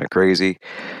been kind of crazy,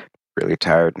 really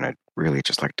tired, and I'd really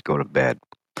just like to go to bed.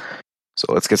 So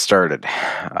let's get started.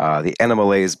 The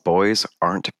NMLA's boys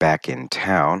aren't back in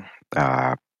town.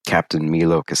 Captain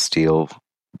Milo Castile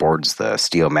boards the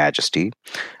Steel Majesty,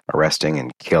 arresting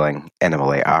and killing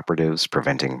NMLA operatives,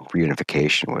 preventing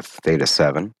reunification with Theta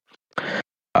 7.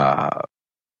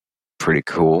 Pretty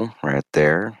cool right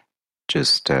there.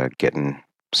 Just getting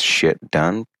shit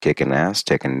done, kicking ass,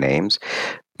 taking names.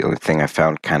 The only thing I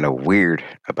found kind of weird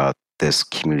about this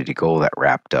community goal that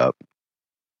wrapped up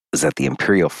is that the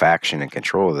Imperial faction in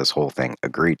control of this whole thing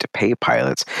agreed to pay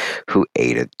pilots who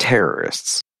aided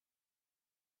terrorists.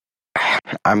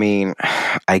 I mean,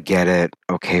 I get it.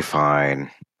 Okay,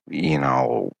 fine.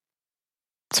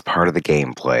 It's part of the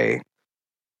gameplay.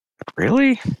 But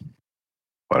really?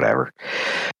 Whatever.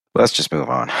 Let's just move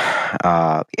on.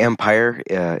 The Empire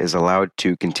is allowed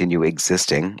to continue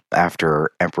existing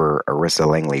after Emperor Arissa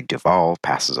Langley Duval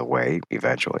passes away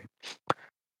eventually.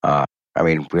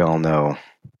 We all know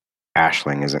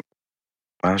Aisling isn't...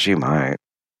 Well, she might.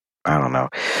 I don't know.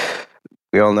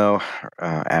 We all know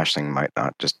Aisling might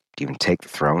not just even take the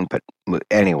throne, but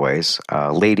anyways,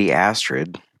 Lady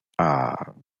Astrid,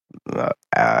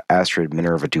 Astrid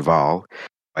Minerva Duval,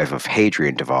 wife of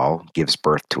Hadrian Duval, gives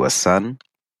birth to a son.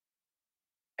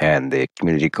 And the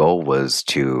community goal was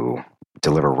to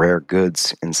deliver rare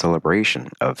goods in celebration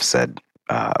of said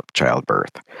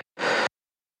childbirth.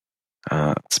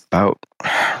 It's about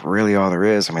really all there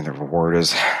is. The reward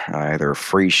is either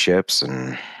free ships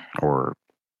or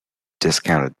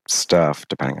discounted stuff,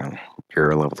 depending on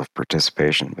your level of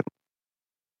participation.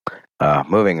 But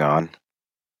moving on.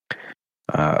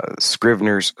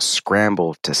 Scrivener's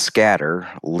scramble to scatter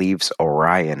leaves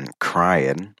Orion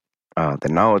crying. The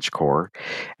Knowledge Core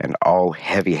and all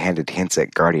heavy-handed hints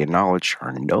at Guardian knowledge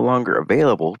are no longer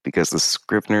available because the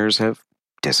Scriveners have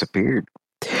disappeared.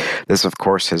 This, of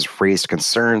course, has raised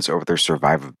concerns over their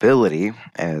survivability,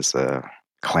 as a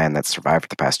clan that survived for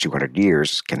the past 200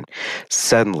 years can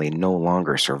suddenly no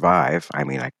longer survive.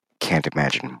 I can't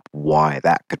imagine why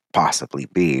that could possibly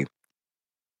be.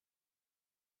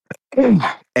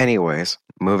 Anyways,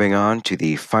 moving on to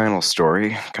the final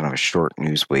story, kind of a short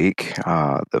news week.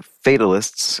 The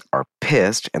Fatalists are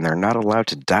pissed and they're not allowed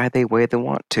to die the way they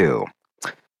want to.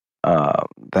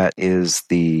 That is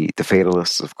the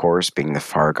Fatalists, of course, being the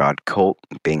Far God cult,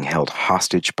 being held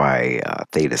hostage by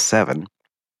Theta 7.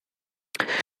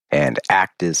 And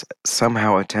ACT is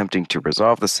somehow attempting to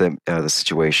resolve the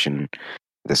situation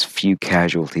with as few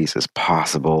casualties as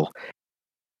possible.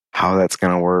 How that's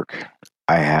going to work,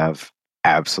 I have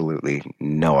absolutely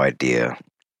no idea.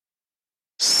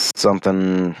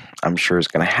 something I'm sure is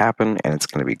going to happen, and it's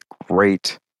going to be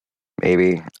great.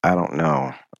 Maybe. I don't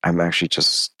know. I'm actually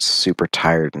just super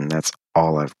tired, and that's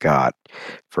all I've got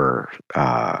for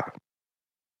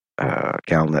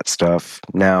Galnet stuff.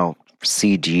 Now,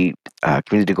 CG,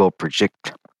 Community Goal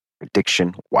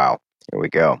prediction. Wow. Here we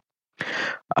go.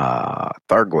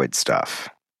 Thargoid stuff.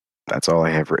 That's all I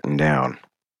have written down.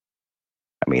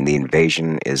 I mean, the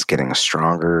invasion is getting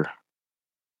stronger,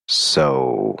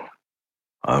 so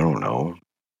I don't know.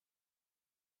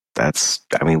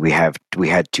 We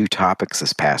had two topics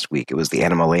this past week. It was the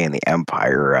Animalay and the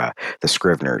Empire, the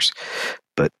Scriveners,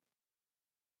 but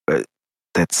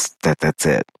that's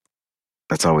it.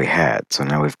 That's all we had. So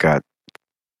now we've got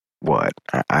what?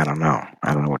 I don't know.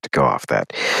 I don't know what to go off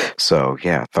that. So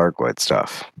yeah, Thargoid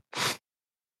stuff.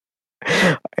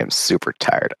 I am super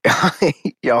tired.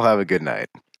 Y'all have a good night.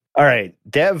 All right,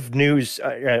 dev news. All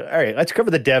right, let's cover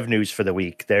the dev news for the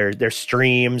week. Their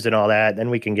streams and all that. Then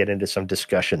we can get into some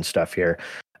discussion stuff here.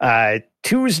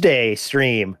 Tuesday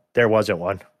stream, there wasn't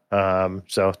one.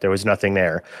 So there was nothing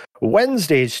there.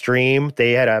 Wednesday's stream,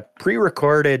 they had a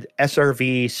pre-recorded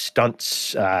SRV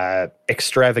stunts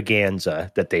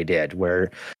extravaganza that they did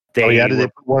where they did they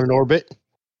put one in orbit?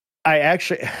 I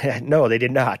actually no, they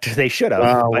did not. They should have.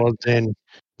 Well,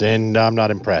 then I'm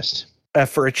not impressed.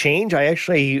 For a change, I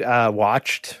actually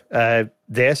watched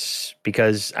this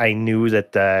because I knew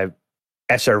that the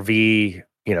SRV,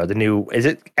 the new, is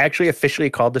it actually officially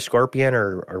called the Scorpion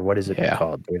or what is it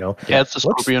called? Yeah, it's the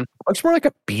Scorpion. Looks more like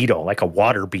a beetle, like a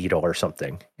water beetle or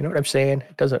something. You know what I'm saying?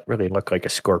 It doesn't really look like a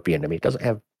scorpion to me. It doesn't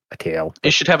have a tail.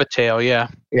 It should have a tail, yeah.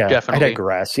 Yeah, definitely. I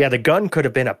digress. Yeah, the gun could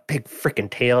have been a big freaking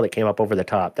tail that came up over the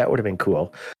top. That would have been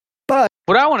cool. But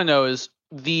what I want to know is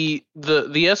the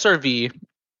SRV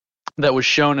that was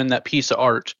shown in that piece of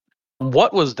art.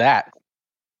 What was that?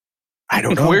 I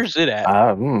don't know. Where's it at?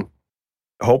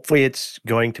 Hopefully it's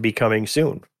going to be coming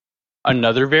soon.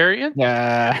 Another variant?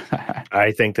 Yeah.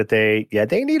 I think that they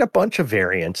need a bunch of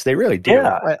variants. They really do.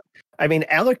 Yeah. I mean,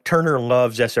 Alec Turner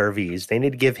loves SRVs. They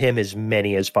need to give him as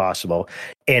many as possible.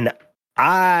 And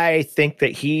I think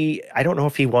that I don't know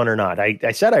if he won or not.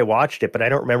 I said I watched it, but I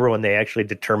don't remember when they actually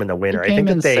determined the winner. He I think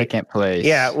came in that second place.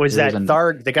 Yeah,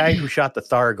 the guy who shot the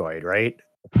Thargoid, right?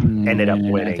 Ended up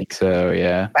winning. I think so,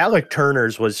 yeah. Alec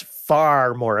Turner's was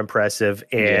far more impressive,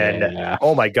 and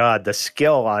oh my God, the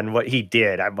skill on what he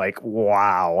did. I'm like,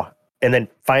 wow. And then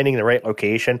finding the right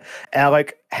location.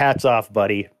 Alec, hats off,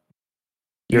 buddy.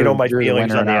 You know my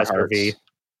feelings on the SRV.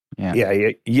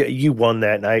 Yeah, you won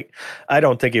that night. I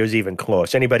don't think it was even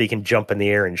close. Anybody can jump in the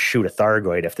air and shoot a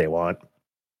Thargoid if they want.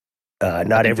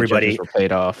 Not everybody were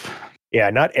paid off. Yeah,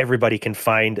 not everybody can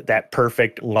find that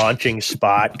perfect launching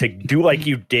spot to do like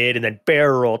you did and then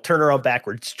barrel roll, turn around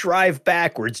backwards, drive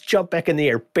backwards, jump back in the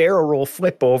air, barrel roll,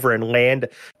 flip over, and land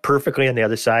perfectly on the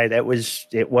other side. It was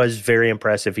very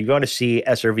impressive. If you want to see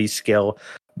SRV's skill,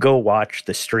 go watch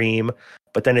the stream.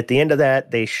 But then at the end of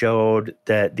that, they showed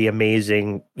that the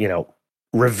amazing,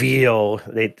 reveal.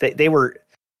 They were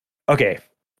okay.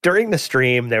 During the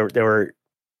stream, there were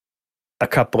a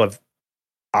couple of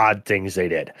odd things they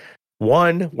did.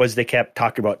 One was they kept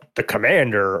talking about the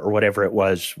commander or whatever it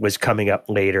was coming up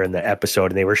later in the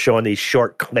episode, and they were showing these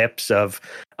short clips of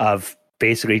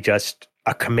basically just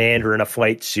a commander in a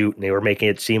flight suit, and they were making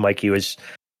it seem like he was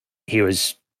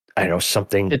I don't know,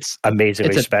 something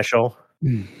amazingly special.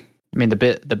 I mean, the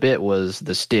bit was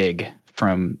the Stig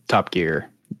from Top Gear.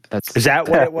 Is that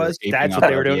what it was? That's what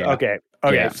they were doing? Yeah. Okay.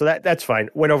 Yeah. So that's fine.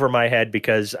 Went over my head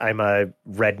because I'm a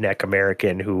redneck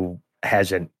American who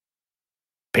hasn't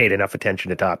paid enough attention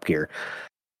to Top Gear.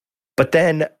 But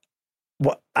then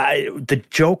the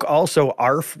joke also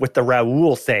ARF with the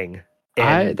Raoul thing.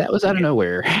 That was out of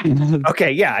nowhere.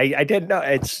 Okay, yeah, I didn't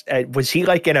know. Was he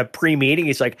like in a pre-meeting?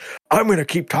 He's like, I'm going to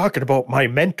keep talking about my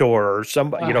mentor or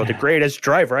somebody, the greatest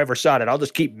driver I ever saw, and I'll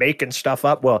just keep making stuff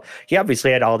up. Well, he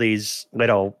obviously had all these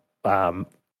little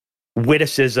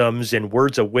witticisms and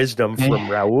words of wisdom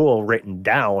from Raoul written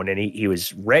down, and he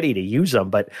was ready to use them.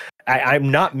 But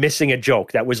I'm not missing a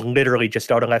joke. That was literally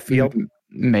just out of left field.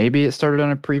 Maybe it started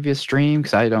on a previous stream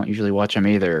because I don't usually watch them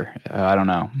either. I don't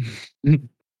know.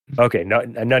 Okay,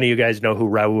 none of you guys know who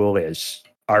Raoul is.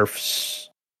 ARF's.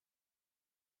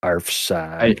 I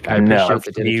appreciate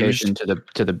the dedication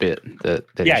to the bit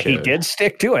that he did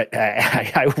stick to it.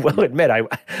 I will admit,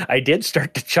 I did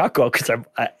start to chuckle because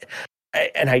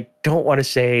I don't want to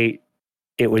say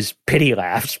it was pity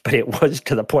laughs, but it was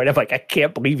to the point of like, I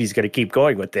can't believe he's going to keep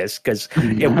going with this because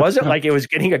it wasn't like it was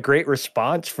getting a great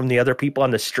response from the other people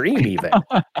on the stream even.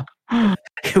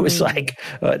 It was like,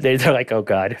 they're like, oh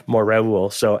God, more Raoul.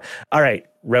 So, all right,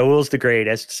 Raul's the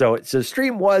greatest. So the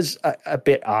stream was a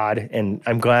bit odd, and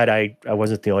I'm glad I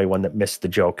wasn't the only one that missed the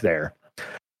joke there.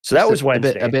 So that was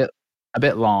Wednesday. A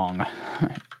bit long.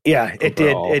 Yeah, it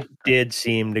did. Overall. It did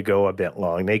seem to go a bit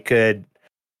long. They could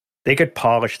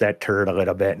polish that turd a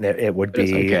little bit, and it would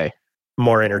be okay.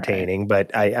 more entertaining. Right.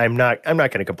 But I'm not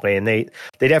going to complain. They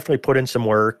definitely put in some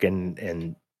work,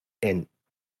 and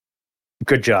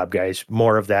good job, guys.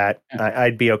 More of that.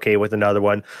 I'd be okay with another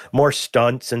one. More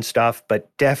stunts and stuff,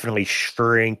 but definitely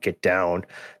shrink it down.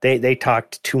 They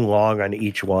talked too long on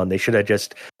each one. They should have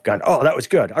just gone, oh, that was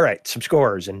good. All right, some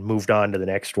scores, and moved on to the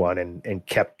next one and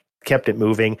kept it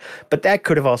moving. But that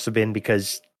could have also been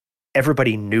because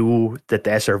everybody knew that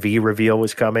the SRV reveal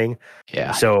was coming.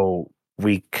 Yeah. So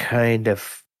we kind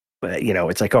of,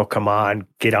 it's like, oh, come on,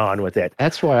 get on with it.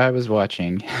 That's why I was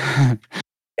watching.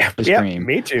 Yeah,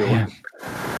 me too.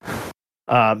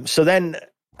 Yeah. So then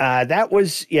that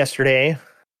was yesterday.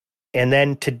 And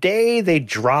then today they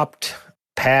dropped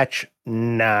patch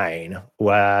 9.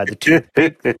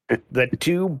 The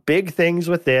two big things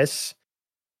with this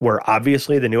were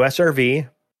obviously the new SRV,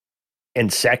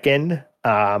 and second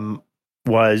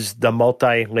was the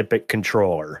multi-Limpet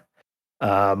controller.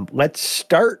 Let's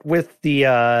start with the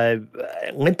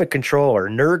Limpet controller.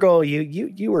 Nurgle,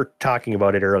 you were talking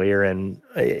about it earlier, and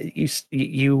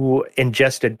you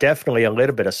ingested definitely a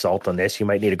little bit of salt on this. You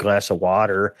might need a glass of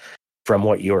water from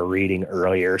what you were reading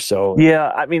earlier. So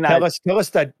yeah, I mean, tell us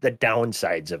the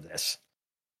downsides of this.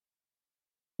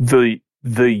 The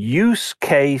use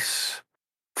case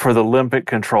for the Limpet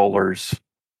controllers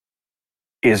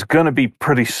is going to be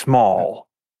pretty small.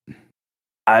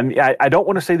 I don't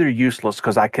want to say they're useless,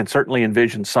 because I can certainly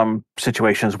envision some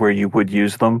situations where you would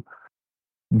use them,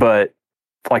 but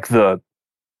like the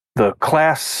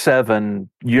Class 7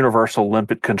 Universal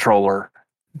Limpet controller.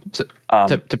 To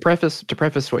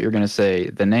preface what you're going to say,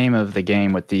 the name of the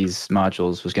game with these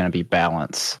modules was going to be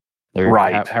Balance.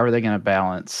 Right. How are they going to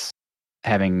balance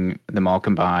having them all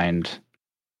combined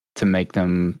to make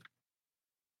them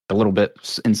a little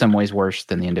bit, in some ways, worse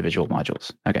than the individual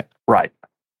modules? Okay. Right.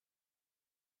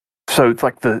 So it's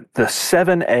like the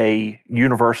 7A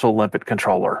Universal Limpet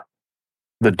controller,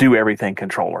 the do everything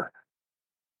controller,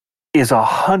 is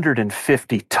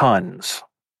 150 tons.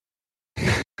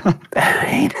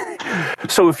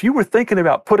 So if you were thinking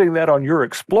about putting that on your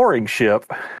exploring ship,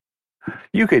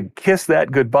 you could kiss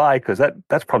that goodbye, because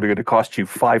that's probably going to cost you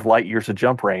 5 light years of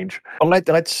jump range. Well,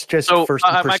 let's just first.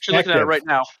 I'm actually looking at it right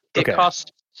now. It Okay.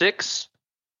 costs 6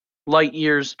 light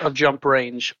years of jump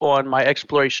range on my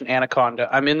Exploration Anaconda.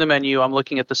 I'm in the menu. I'm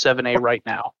looking at the 7A right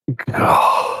now.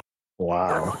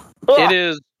 Wow. It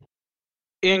is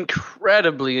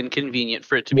incredibly inconvenient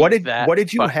for it to be What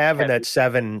did you fucking have in heavy. that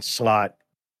 7 slot?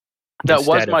 That was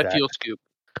instead of my that? fuel scoop.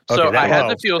 Okay, So I had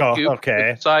the was- fuel scoop,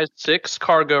 okay. with size 6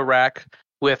 cargo rack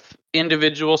with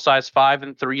individual size 5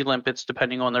 and 3 limpets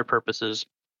depending on their purposes.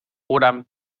 What I'm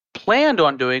planned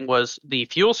on doing was the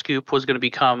fuel scoop was going to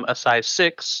become a size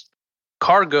 6.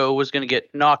 Cargo was going to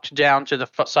get knocked down to the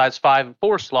size 5 and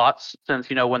 4 slots, since,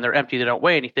 when they're empty, they don't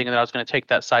weigh anything. And then I was going to take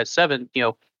that size 7,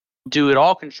 do it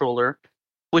all controller,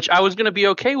 which I was going to be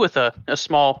okay with a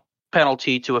small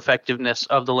penalty to effectiveness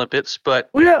of the limpets. But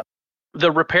Yeah.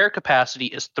 the repair capacity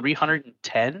is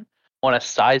 310 on a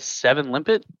size 7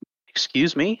 limpet.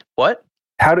 Excuse me, what?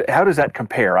 How does that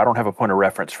compare? I don't have a point of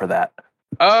reference for that.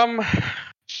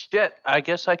 Shit, I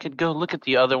guess I could go look at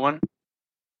the other one.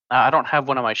 I don't have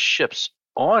one of my ships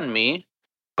on me,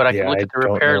 but I can look at the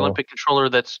repair Limpet controller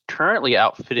that's currently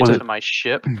outfitted to my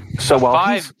ship. So a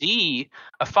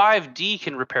 5D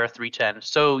can repair 310.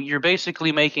 So you're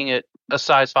basically making it a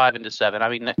size 5 into 7. I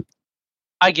mean,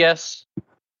 I guess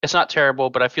it's not terrible,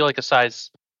 but I feel like a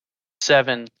size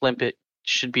 7 Limpet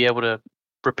should be able to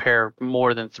repair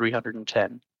more than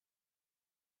 310.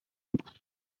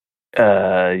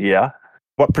 Yeah.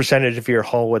 What percentage of your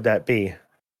hull would that be?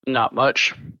 Not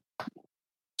much.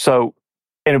 So,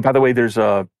 and by the way, there's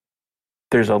a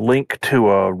link to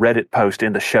a Reddit post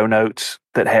in the show notes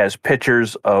that has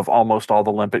pictures of almost all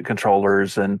the Limpet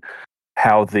controllers and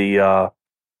how the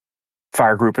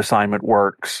fire group assignment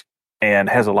works, and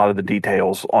has a lot of the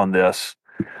details on this.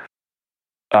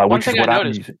 Which is what I'm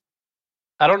using.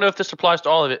 I don't know if this applies to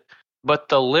all of it, but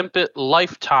the Limpet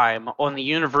lifetime on the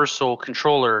Universal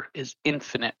controller is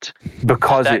infinite.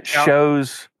 Because it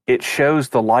shows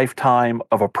the lifetime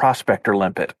of a Prospector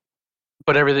Limpet.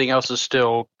 But everything else is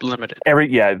still limited.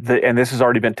 And this has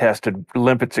already been tested.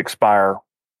 Limpets expire,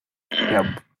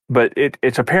 but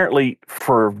it's apparently,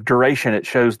 for duration, it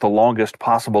shows the longest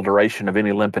possible duration of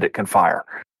any Limpet it can fire,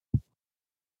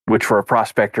 which for a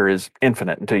Prospector is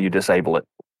infinite until you disable it.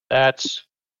 That's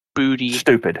booty.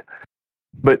 Stupid.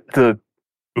 But the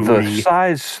Ooh.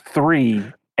 size 3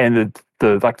 and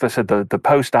the like I said, the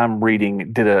post I'm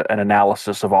reading did an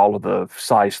analysis of all of the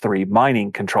size 3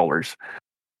 mining controllers.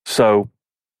 So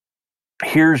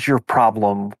here's your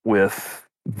problem with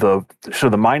the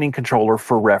mining controller,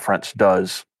 for reference,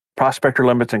 does prospector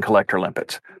limpets and collector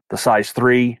limpets. The size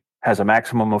 3 has a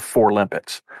maximum of 4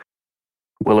 limpets.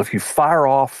 Well, if you fire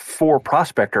off 4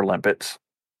 prospector limpets,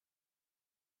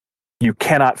 you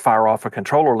cannot fire off a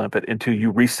controller limpet until you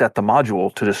reset the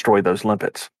module to destroy those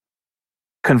limpets.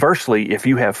 Conversely, if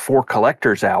you have 4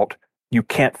 collectors out, you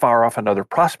can't fire off another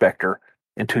prospector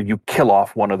until you kill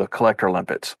off one of the collector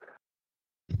limpets,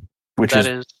 which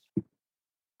is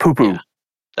poo-poo. Yeah,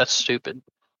 that's stupid.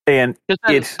 And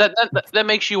that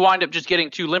makes you wind up just getting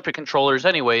 2 limpet controllers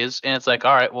anyways, and it's like,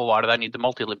 all right, well, why did I need the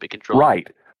multi-limpet controller? Right.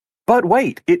 But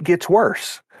wait, it gets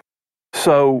worse.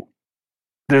 So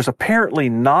there's apparently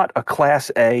not a Class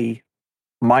A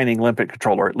mining limpet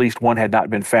controller. At least one had not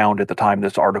been found at the time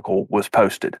this article was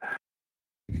posted.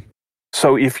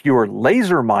 So if you're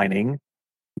laser mining,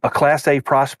 a Class A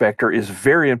prospector is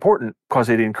very important because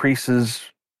it increases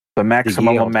the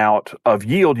maximum amount of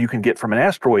yield you can get from an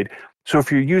asteroid. So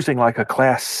if you're using like a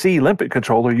Class C limpet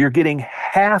controller, you're getting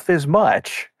half as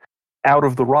much out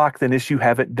of the rock than as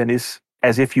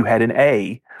if you had an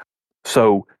A.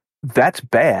 So that's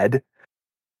bad.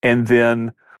 And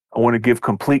then I want to give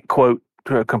complete credit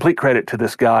to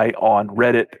this guy on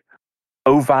Reddit,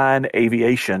 Ovine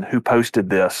Aviation, who posted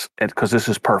this, because this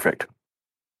is perfect.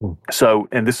 So,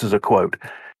 and this is a quote: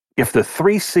 if the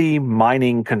 3C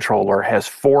mining controller has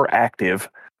 4 active,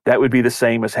 that would be the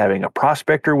same as having a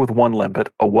prospector with 1 limpet,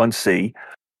 a 1C,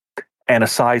 and a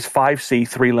size 5C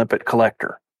 3 limpet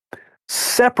collector.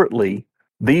 Separately,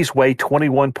 these weigh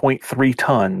 21.3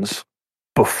 tons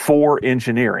before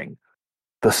engineering.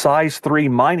 The size 3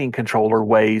 mining controller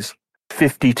weighs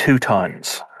 52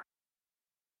 tons.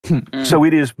 So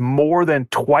it is more than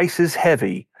twice as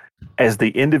heavy as the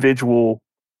individual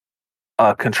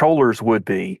controllers would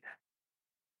be,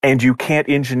 and you can't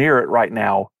engineer it right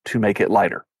now to make it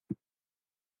lighter.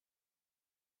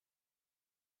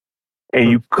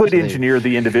 And you could engineer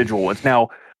the individual ones. Now,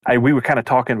 we were kind of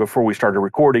talking before we started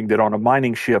recording that on a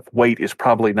mining ship, weight is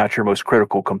probably not your most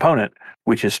critical component,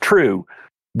 which is true.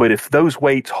 But if those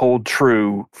weights hold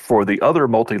true for the other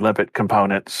multi-limpet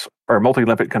components or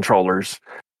multi-limpet controllers,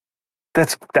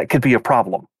 that could be a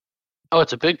problem. Oh,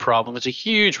 it's a big problem. It's a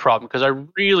huge problem because I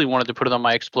really wanted to put it on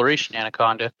my exploration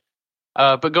Anaconda.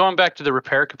 But going back to the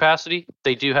repair capacity,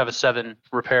 they do have a 7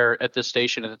 repair at this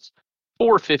station, and it's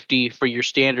 450 for your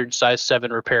standard size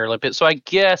 7 repair limpet. So I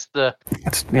guess the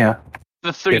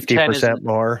 310 is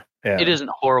more. Yeah. It isn't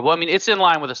horrible. I mean, it's in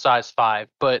line with a size 5,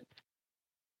 but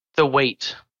the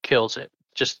weight kills it.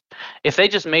 Just if they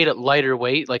just made it lighter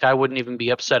weight, like I wouldn't even be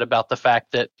upset about the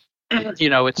fact that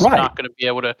it's not going to be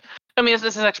able to. I mean, this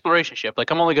is an exploration ship.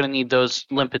 Like I'm only going to need those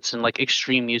limpets in like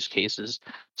extreme use cases.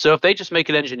 So if they just make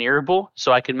it engineerable,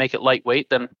 so I can make it lightweight,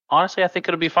 then honestly, I think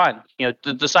it'll be fine.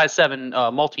 The size 7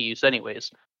 multi-use,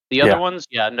 anyways. The other ones,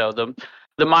 no,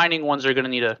 the mining ones are going to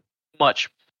need a much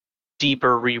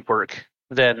deeper rework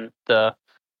than the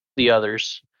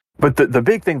others. But the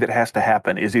big thing that has to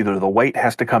happen is either the weight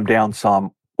has to come down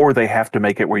some, or they have to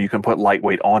make it where you can put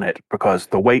lightweight on it, because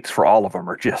the weights for all of them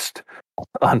are just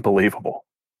unbelievable.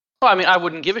 Well, I mean, I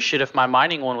wouldn't give a shit if my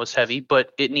mining one was heavy,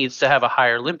 but it needs to have a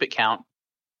higher limpet count.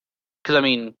 Because, I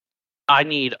mean, I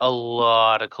need a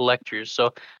lot of collectors.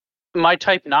 So my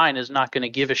Type 9 is not going to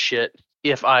give a shit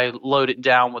if I load it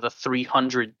down with a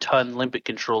 300-ton limpet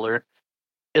controller,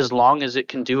 as long as it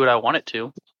can do what I want it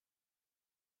to.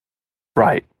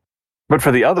 Right. But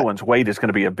for the other ones, weight is going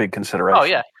to be a big consideration. Oh,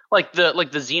 yeah. Like the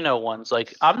Xeno ones.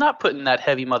 Like, I'm not putting that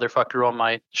heavy motherfucker on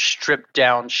my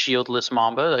stripped-down, shieldless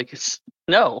Mamba. Like,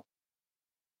 no.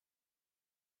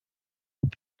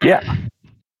 Yeah.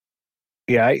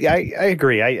 Yeah, I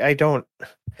agree. I'm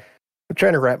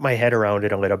trying to wrap my head around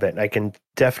it a little bit. I can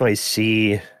definitely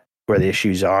see where the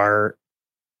issues are,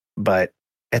 but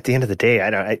at the end of the day,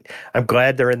 I'm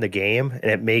glad they're in the game,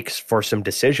 and it makes for some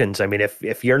decisions. I mean,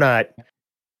 if you're not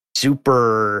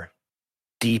super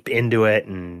deep into it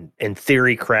and in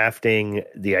theory crafting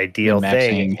the ideal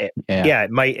thing,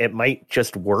 it might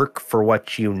just work for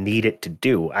what you need it to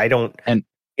do.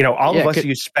 All of us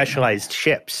use specialized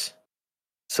ships,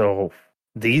 so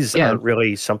these aren't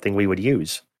really something we would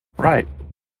use. Right.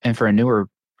 And for a newer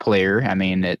player, I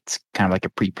mean, it's kind of like a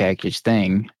prepackaged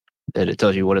thing that it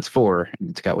tells you what it's for.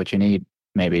 It's got what you need.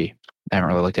 Maybe I haven't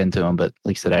really looked into them, but at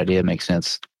least that idea makes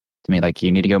sense to me. Like,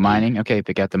 you need to go mining. Okay,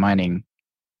 pick out the mining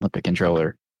limpet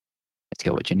controller. It's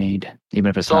got what you need, even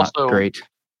if it's not great.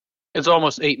 It's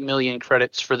almost 8 million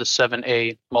credits for the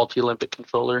 7A multi-Olympic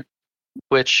controller,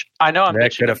 which I know I'm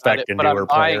That bitching could about affect it, a but I'm newer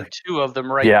buying player. 2 of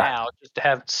them right Yeah. now just to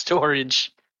have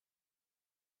storage.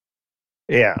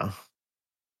 Yeah.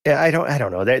 Yeah, I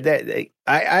don't know.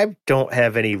 I don't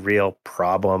have any real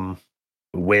problem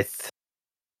with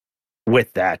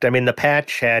that. I mean, the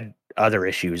patch had other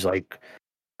issues, like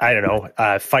I don't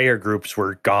know, fire groups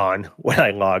were gone when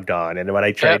I logged on, and when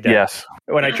I tried to Yes.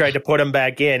 put them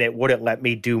back in, it wouldn't let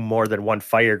me do more than one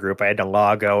fire group. I had to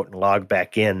log out and log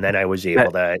back in. Then I was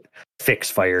able to fix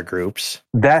fire groups.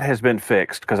 That has been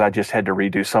fixed because I just had to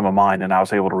redo some of mine, and I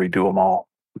was able to redo them all.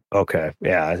 Okay,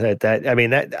 yeah, that I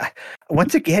mean that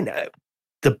once again,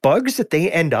 the bugs that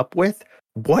they end up with.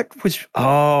 What was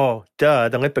the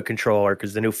Olympic controller,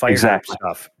 because the new fire group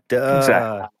stuff.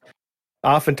 Exactly.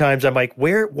 Oftentimes I'm like,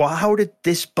 how did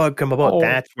this bug come about? Oh.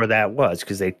 That's where that was,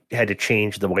 because they had to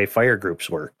change the way fire groups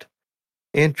worked.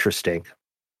 Interesting.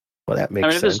 Well, that makes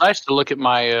sense. It is nice to look at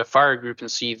my fire group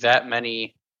and see that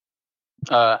many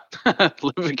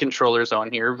living controllers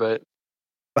on here, but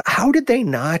how did they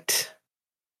not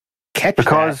catch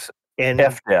because that in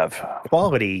FDev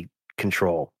quality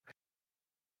control?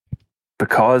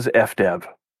 Because FDev.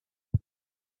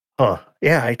 Huh.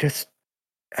 Yeah,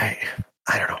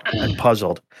 I don't know. I'm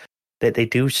puzzled that they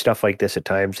do stuff like this at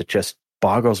times. It just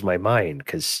boggles my mind,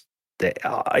 because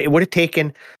it would have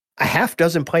taken a half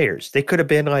dozen players. They could have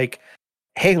been like,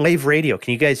 hey, Lave Radio,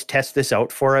 can you guys test this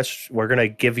out for us? We're going to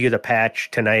give you the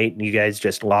patch tonight, and you guys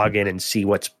just log in and see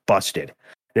what's busted.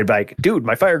 They'd be like, dude,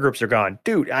 my fire groups are gone.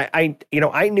 Dude, I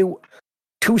knew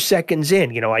 2 seconds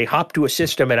in, I hopped to a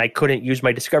system and I couldn't use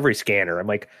my discovery scanner. I'm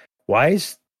like, why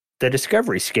is the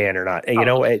discovery scanner not?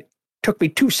 It took me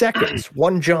 2 seconds,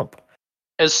 one jump.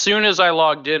 As soon as I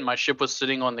logged in, my ship was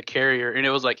sitting on the carrier, and it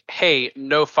was like, hey,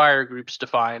 no fire groups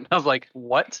defined. I was like,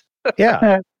 what?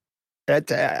 Yeah.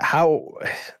 That how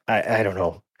I don't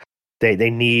know. They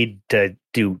need to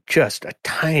do just a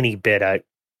tiny bit of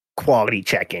quality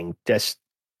checking, just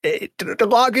to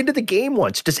log into the game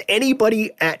once. Does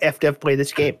anybody at FDev play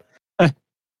this game?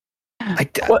 I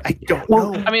don't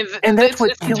know. I mean, And that's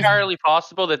it's entirely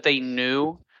possible that they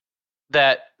knew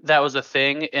that was a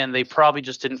thing, and they probably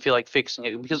just didn't feel like fixing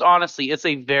it, because honestly, it's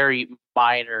a very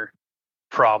minor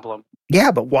problem.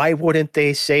 Yeah, but why wouldn't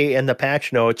they say in the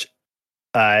patch notes,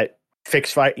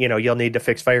 fix fire? You'll need to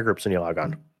fix fire groups when you log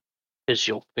on. Because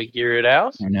you'll figure it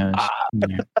out. Who knows?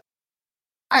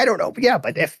 I don't know. Yeah,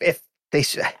 but if they,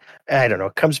 I don't know.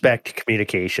 It comes back to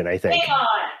communication, I think.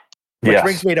 Which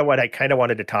brings me to what I kind of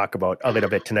wanted to talk about a little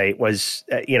bit tonight was,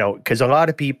 because a lot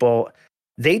of people,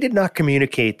 they did not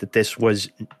communicate that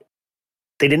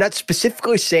they did not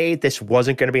specifically say this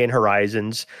wasn't going to be in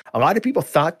Horizons. A lot of people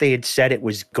thought they had said it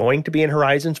was going to be in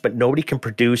Horizons, but nobody can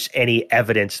produce any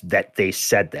evidence that they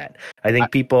said that. I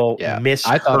think people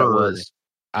misheard. I thought it was.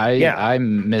 I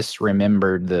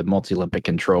misremembered the multi-Olympic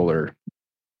controller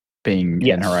being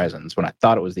in Horizons when I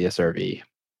thought it was the SRV.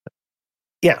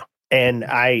 Yeah. And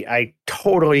I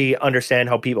totally understand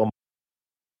how people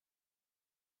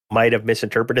might have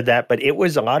misinterpreted that, but it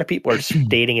was a lot of people are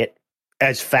stating it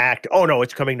as fact. Oh no,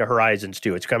 it's coming to Horizons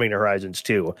 2. It's coming to Horizons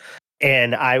 2.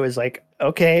 And I was like,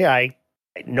 okay,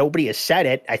 nobody has said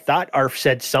it. I thought ARF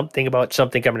said something about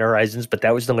something coming to Horizons, but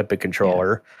that was the Olympic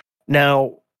controller. Yeah.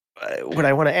 Now, what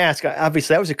I want to ask,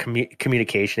 obviously that was a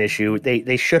communication issue.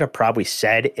 They should have probably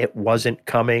said it wasn't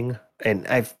coming, and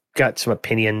I've got some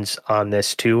opinions on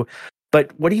this too.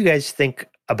 But what do you guys think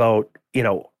about,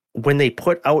 when they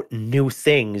put out new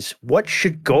things, what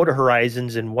should go to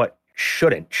Horizons and what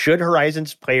shouldn't? Should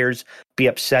Horizons players be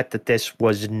upset that this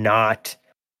was not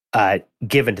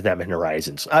given to them in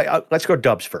Horizons? Let's go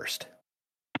Dubs first.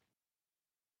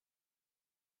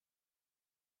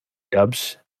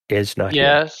 Dubs is not here.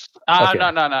 Yes. Okay. No,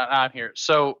 I'm here.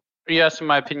 So are you asking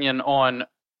my opinion on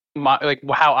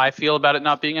how I feel about it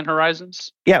not being in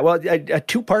Horizons? Yeah, well,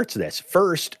 2 parts of this.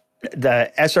 First,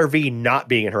 the SRV not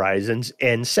being in Horizons,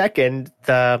 and second,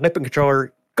 the Olympic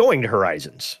controller going to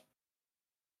Horizons.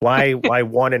 Why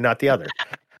one and not the other?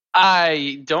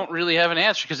 I don't really have an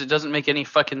answer because it doesn't make any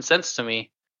fucking sense to me.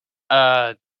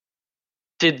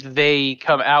 Did they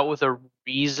come out with a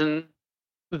reason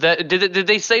that did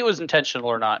they say it was intentional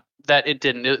or not? That it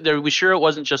didn't. Are we sure it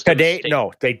wasn't just today? A mistake?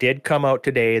 No, they did come out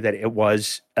today that it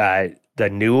was the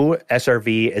new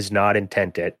SRV is not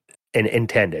intended.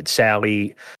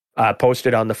 Sally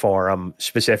posted on the forum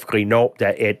specifically note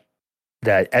that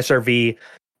the SRV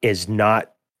is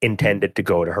not intended to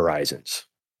go to Horizons.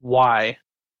 Why?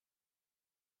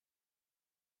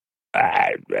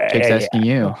 It's asking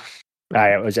you.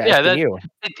 I was asking you.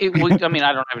 I mean,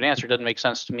 I don't have an answer. It doesn't make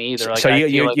sense to me either. Like, So I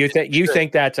you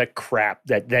think that's a crap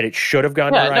that it should have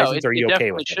gone to Horizons? Or are you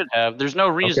okay with it? Should have. There's no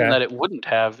reason that it wouldn't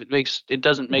have. It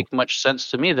doesn't make much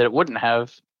sense to me that it wouldn't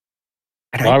have.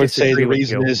 And I would say the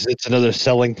reason is it's another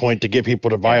selling point to get people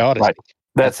to buy Odyssey. Right.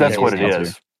 That's what it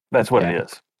is. That's what it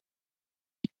is.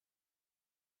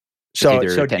 So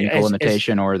either technical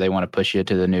limitation or they want to push you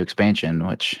to the new expansion,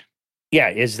 which... Yeah,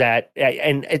 is that...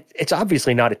 And it's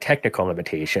obviously not a technical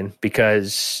limitation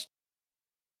because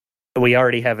we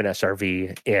already have an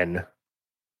SRV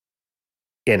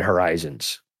in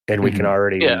Horizons. And we can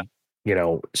already...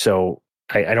 So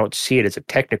I don't see it as a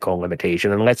technical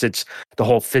limitation unless it's the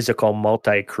whole physical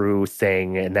multi-crew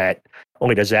thing and that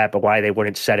only does that, but why they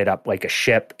wouldn't set it up like a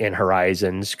ship in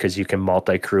Horizons because you can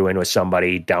multi-crew in with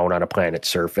somebody down on a planet's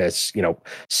surface,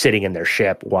 sitting in their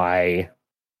ship. Why,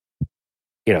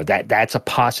 that's a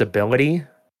possibility,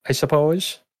 I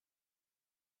suppose.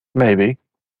 Maybe.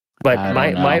 But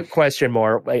my question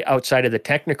more outside of the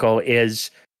technical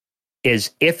is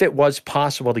if it was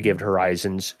possible to give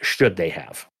Horizons, should they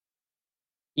have?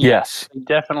 Yes. They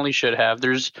definitely should have.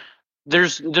 There's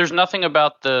nothing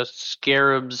about the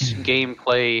Scarabs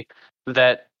gameplay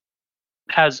that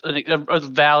has a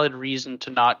valid reason to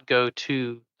not go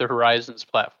to the Horizons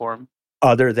platform.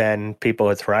 Other than people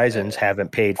with Horizons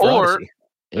haven't paid for Odyssey.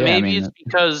 Maybe it's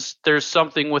because there's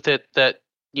something with it that,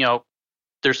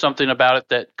 there's something about it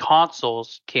that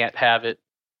consoles can't have it.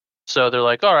 So they're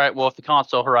like, all right, well, if the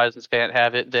console Horizons can't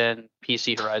have it, then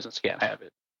PC Horizons can't have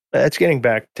it. That's getting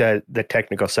back to the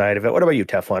technical side of it. What about you,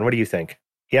 Teflon? What do you think?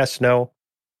 Yes, no?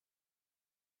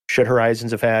 Should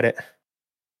Horizons have had it?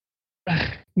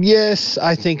 Yes,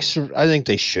 I think so. I think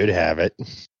they should have it.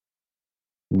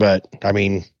 But, I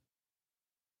mean,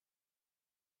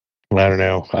 I don't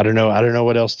know. I don't know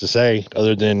what else to say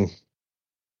other than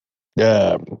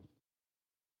I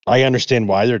understand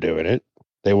why they're doing it.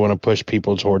 They want to push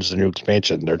people towards the new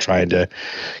expansion. They're trying to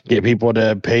get people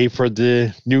to pay for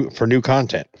new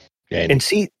content. And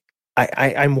see,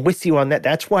 I'm with you on that.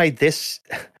 That's why this,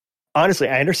 honestly,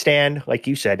 I understand, like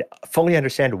you said, fully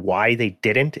understand why they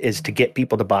didn't, is to get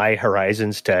people to buy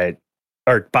Horizons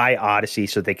or buy Odyssey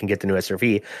so they can get the new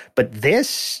SRV. But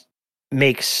this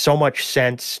makes so much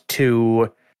sense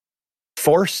to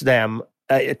force them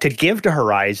to give to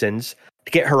Horizons,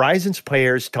 to get Horizons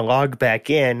players to log back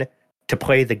in to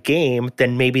play the game,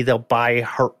 then maybe they'll buy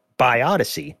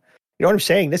Odyssey. You know what I'm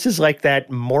saying? This is like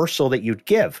that morsel that you'd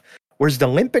give. Whereas the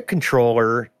Olympic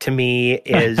controller, to me,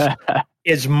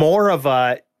 is more of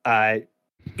a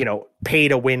pay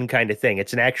to win kind of thing.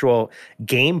 It's an actual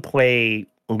gameplay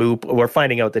loop. We're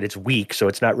finding out that it's weak, so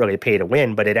it's not really a pay to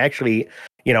win, but it actually,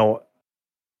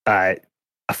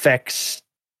 affects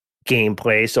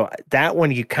gameplay. So that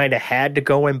one you kind of had to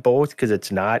go in both because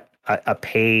it's not a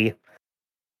pay.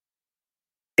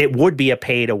 It would be a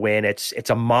pay to win. It's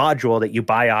a module that you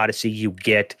buy Odyssey, you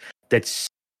get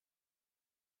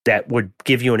that would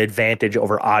give you an advantage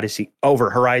over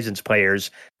Horizons players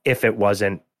if it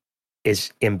wasn't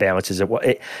as imbalanced as it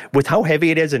was. With how heavy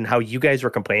it is and how you guys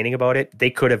were complaining about it, they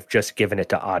could have just given it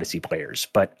to Odyssey players.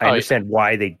 But I understand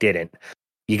why they didn't.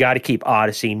 You got to keep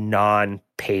Odyssey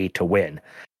non-pay to win.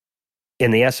 In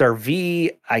the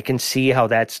SRV, I can see how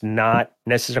that's not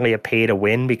necessarily a pay to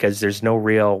win because there's no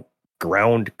real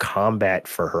ground combat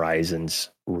for Horizons,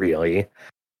 really.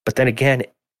 But then again,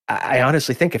 I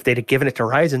honestly think if they'd have given it to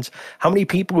Horizons, how many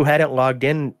people who hadn't logged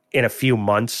in a few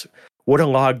months would have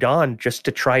logged on just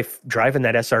to try driving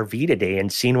that SRV today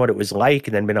and seen what it was like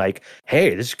and then been like,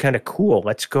 hey, this is kind of cool.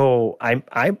 Let's go.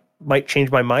 I might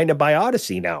change my mind and buy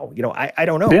Odyssey now. I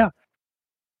don't know. Yeah.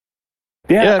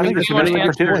 I think that's a really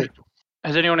interesting point.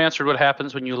 Has anyone answered what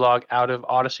happens when you log out of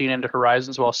Odyssey and into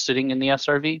Horizons while sitting in the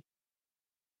SRV?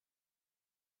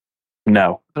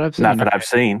 No, not that I've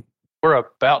seen. We're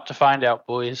about to find out,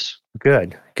 boys.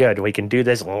 Good. We can do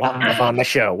this live on the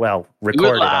show. Well,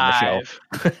 record it on the show.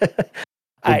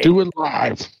 We'll do it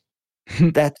live.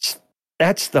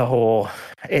 That's the whole.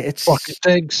 It's fucking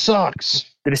thing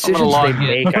sucks. The decisions they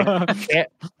make.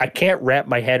 I can't wrap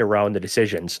my head around the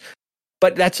decisions.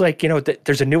 But that's like,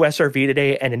 there's a new SRV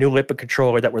today and a new Olympic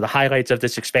controller that were the highlights of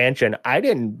this expansion. I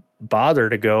didn't bother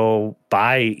to go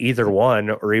buy either one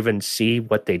or even see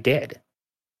what they did.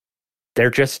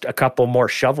 They're just a couple more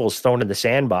shovels thrown in the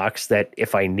sandbox that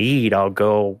if I need, I'll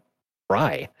go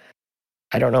try.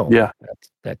 I don't know. Yeah.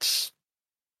 That's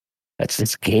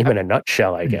this game in a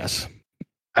nutshell, I guess.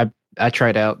 I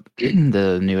tried out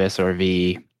the new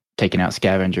SRV, taking out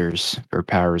scavengers for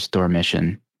Power Restore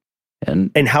mission.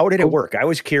 And how did it work? I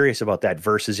was curious about that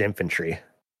versus infantry.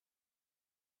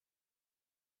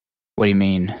 What do you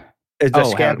mean? The how it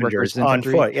worked scavengers versus on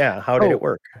infantry? foot. Yeah. How did Oh. it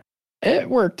work? It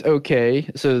worked okay.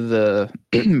 So the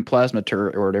plasma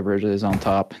turret or whatever it is on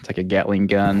top, it's like a Gatling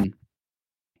gun.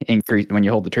 Increase when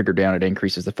you hold the trigger down, it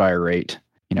increases the fire rate.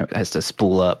 You know, it has to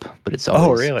spool up, but it's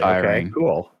always Oh, really? firing. Okay,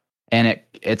 cool. And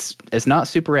it's not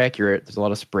super accurate. There's a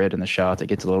lot of spread in the shot. It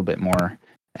gets a little bit more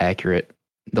accurate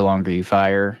the longer you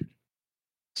fire.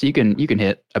 So you can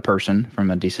hit a person from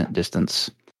a decent distance.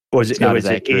 Was It's it not was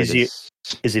as it accurate easy? as-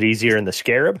 Is it easier in the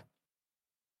Scarab?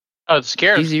 Oh, the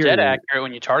Scarab's Easier- dead accurate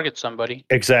when you target somebody.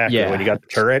 Exactly. Yeah. When you got the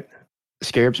turret.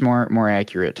 Scarab's more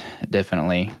accurate,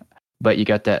 definitely. But you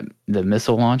got the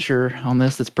missile launcher on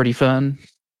this that's pretty fun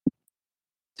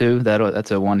too.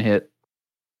 That's a one hit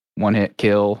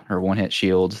kill or one hit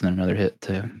shields, and then another hit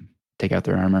to take out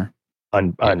their armor.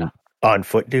 On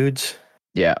foot dudes.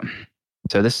 Yeah.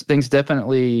 So this thing's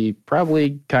definitely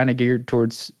probably kind of geared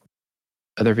towards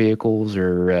other vehicles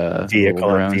or Vehicle little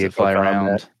and drones that vehicle fly combat.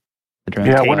 around. The drones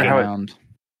Yeah, I that wonder fly how it- around.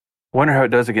 Wonder how it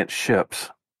does against ships.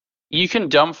 You can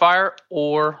dumbfire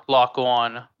or lock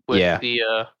on with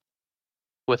Yeah.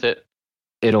 with it.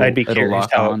 It'll I'd be it'll curious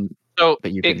lock how- on. So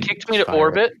But you it can kicked me to fire it.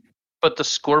 orbit, but the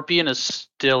Scorpion is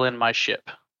still in my ship.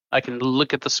 I can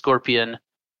look at the Scorpion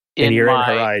And you're my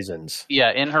in Horizons.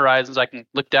 yeah in Horizons. I can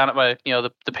look down at my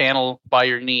the panel by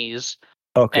your knees,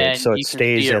 Okay, and so you it can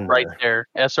stays see it in right there.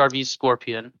 there. SRV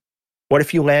Scorpion. What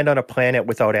if you land on a planet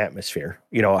without atmosphere?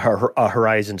 You know, a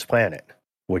Horizons planet.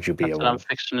 Would you be That's able? what I'm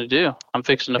fixing to do. I'm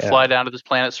fixing to Yeah. fly down to this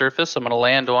planet's surface. I'm going to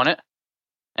land on it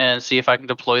and see if I can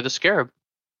deploy the Scarab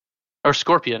or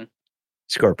Scorpion.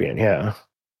 Scorpion, yeah.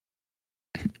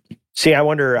 See, I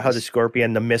wonder how the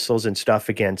Scorpion, the missiles and stuff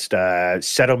against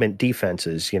settlement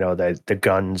defenses. You know, the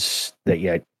guns that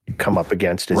you come up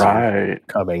against as you're Right.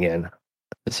 coming in.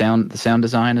 The sound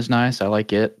design is nice. I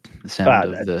like it. The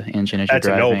sound of the engine as you're That's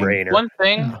a driving. no-brainer. One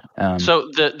thing, Um, so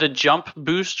the jump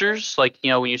boosters, like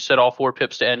when you set all 4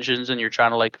 pips to engines and you're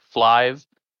trying to like fly,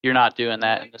 you're not doing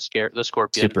that in the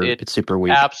Scorpion. it's super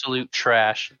weak. Absolute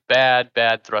trash. Bad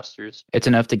thrusters. It's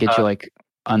enough to get you like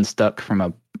unstuck from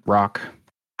a rock.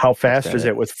 How fast about is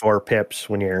it with 4 pips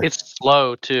when you're It's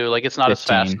slow too. Like it's not as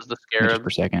fast 15 as the meters Scarab. per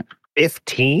second.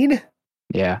 15?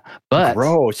 Yeah, but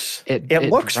Gross. It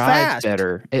looks drives fast.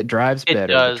 better. It drives It better.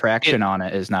 does. The traction on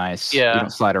it is nice. Yeah. You don't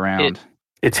slide around.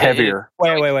 It's heavier.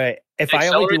 Wait. If I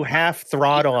only do Accelerate- half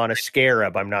throttle on a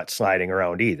Scarab, I'm not sliding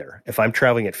around either. If I'm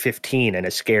traveling at 15 in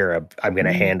a Scarab, I'm going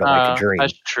to handle like a dream.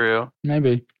 That's true.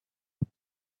 Maybe.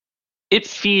 It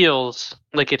feels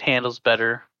like it handles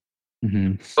better.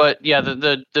 hmm But yeah,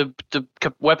 the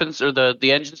weapons or the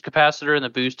engine's capacitor and the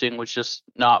boosting was just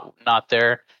not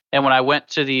there. And when I went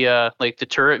to the the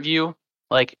turret view,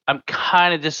 like I'm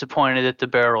kind of disappointed that the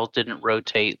barrel didn't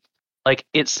rotate. Like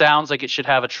it sounds like it should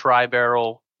have a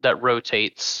tri-barrel that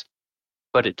rotates,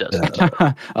 but it doesn't.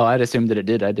 Oh, I'd assumed that it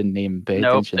did. I didn't even pay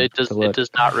Nope, attention. it does. to It look. does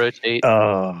not rotate.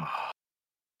 Oh,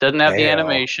 Doesn't have the hell.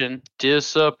 animation.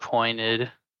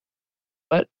 Disappointed.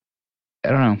 I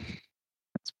don't know.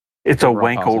 It's a Overall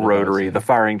Wankel positive, I would rotary. say. The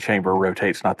firing chamber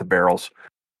rotates, not the barrels.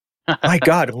 my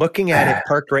God. Looking at it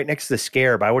parked right next to the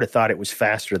Scarab, I would have thought it was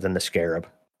faster than the Scarab.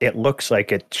 It looks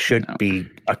like it should No. be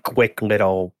a quick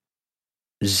little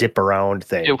zip around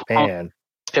thing. It won't. Man.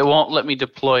 It won't let me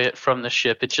deploy it from the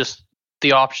ship. It just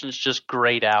the options just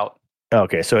grayed out.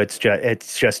 Okay, so it's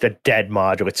just a dead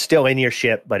module. It's still in your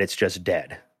ship, but it's just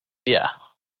dead. Yeah.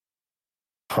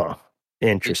 Huh.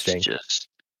 Interesting. It's just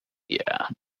yeah.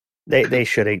 They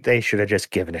should have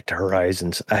just given it to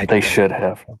Horizons. They should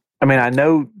have. I mean, I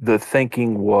know the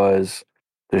thinking was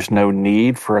there's no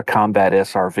need for a combat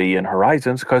SRV in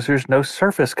Horizons because there's no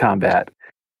surface combat,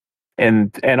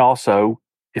 and also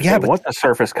if Yeah, they but- want the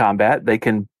surface combat, they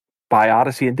can buy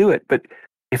Odyssey and do it. But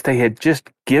if they had just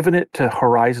given it to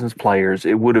Horizons players,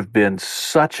 it would have been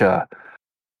such a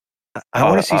I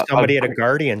want to see somebody at a great-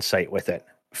 Guardian site with it,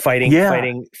 fighting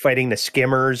the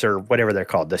skimmers or whatever they're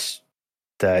called. The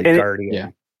Guardian. yeah.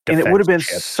 and it would have been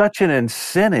defense ships. such an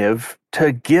incentive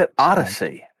to get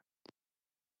Odyssey.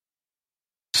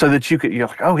 So that you're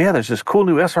like, oh yeah, there's this cool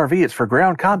new SRV. It's for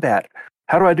ground combat.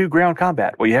 How do I do ground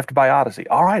combat? Well, you have to buy Odyssey.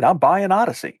 All right, I'm buying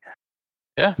Odyssey.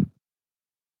 I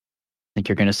think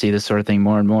you're going to see this sort of thing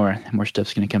more and more. More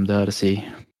stuff's going to come to Odyssey.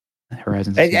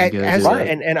 Horizons is going to go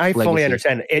And, to and I fully legacy.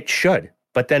 understand it should,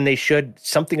 but then they should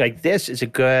something like this is a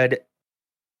good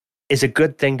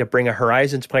thing to bring a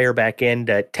Horizons player back in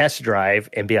to test drive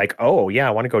and be like, oh yeah,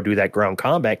 I want to go do that ground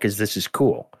combat because this is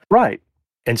cool. Right.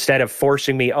 Instead of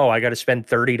forcing me, I got to spend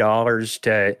 $30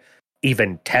 to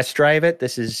even test drive it.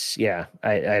 This is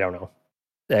I don't know.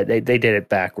 They did it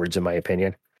backwards in my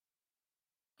opinion.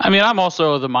 I mean, I'm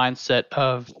also the mindset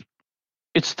of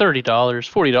It's $30,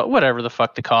 $40, whatever the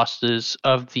fuck the cost is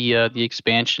of the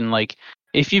expansion. Like,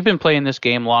 if you've been playing this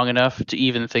game long enough to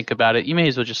even think about it, you may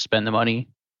as well just spend the money.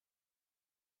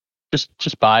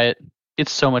 Just buy it.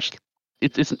 It's so much.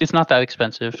 It's not that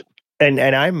expensive. And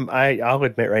I'll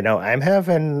admit right now, I'm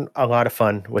having a lot of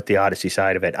fun with the Odyssey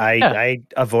side of it. I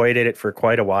avoided it for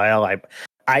quite a while.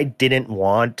 I didn't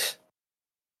want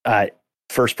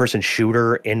first person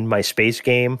shooter in my space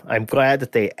game. I'm glad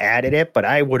that they added it, but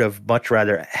I would have much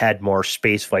rather had more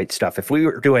space flight stuff. If we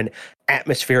were doing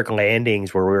atmospheric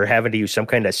landings where we were having to use some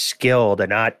kind of skill to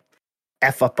not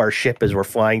F up our ship as we're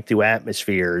flying through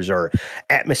atmospheres, or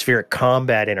atmospheric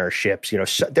combat in our ships,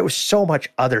 there was so much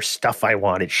other stuff I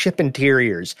wanted. Ship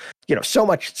interiors, so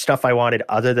much stuff I wanted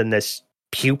other than this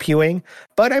pew-pewing,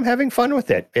 but I'm having fun with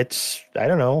it. It's, I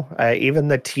don't know, even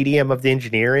the tedium of the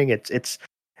engineering, it's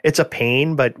a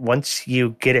pain, but once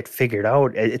you get it figured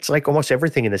out, it's like almost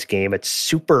everything in this game. It's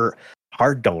super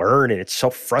hard to learn, and it's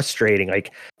so frustrating.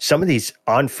 Like some of these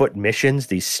on-foot missions,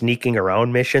 these sneaking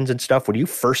around missions and stuff, when you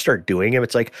first start doing them,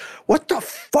 it's like, what the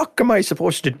fuck am I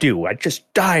supposed to do? I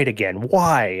just died again.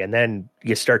 Why? And then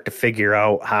you start to figure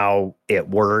out how it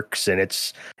works, and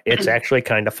it's actually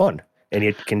kind of fun. And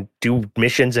you can do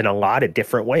missions in a lot of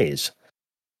different ways.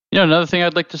 Another thing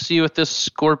I'd like to see with this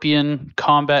Scorpion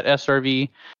Combat SRV,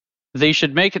 they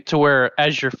should make it to where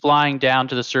as you're flying down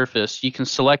to the surface, you can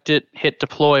select it, hit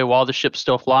deploy while the ship's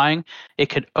still flying. It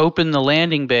could open the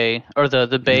landing bay or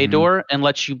the bay door and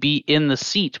let you be in the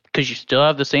seat because you still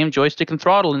have the same joystick and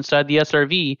throttle inside the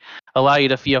SRV, allow you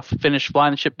to finish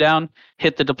flying the ship down,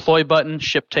 hit the deploy button,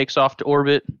 ship takes off to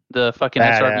orbit, the fucking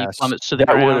SRV plummets to the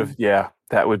ground.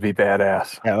 That would be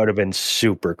badass. That would have been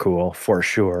super cool for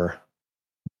sure.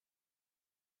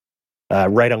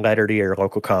 Write a letter to your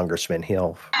local congressman.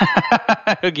 He'll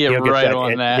get right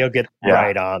on that. He'll get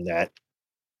right on that.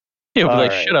 He'll be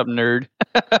like, "Shut up, nerd."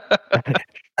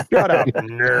 Shut up,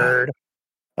 nerd.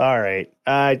 All right.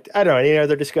 I don't know. Any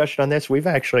other discussion on this? We've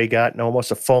actually gotten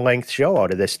almost a full-length show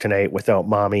out of this tonight without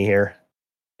Mommy here.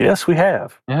 Yes, we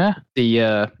have. Yeah.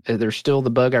 There's still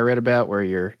the bug I read about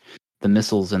where the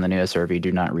missiles in the new SRV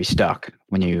do not restock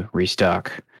when you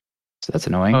restock. So that's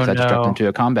annoying because I just dropped into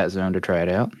a combat zone to try it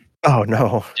out. Oh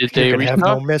no! Did they have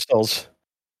no missiles?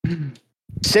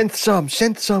 Send some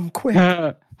quick.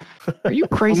 Are you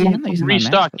crazy?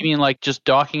 Restock? You mean like just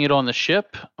docking it on the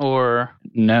ship, or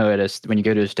no? It is when you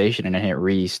go to a station and I hit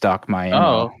restock my ammo.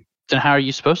 Oh, then how are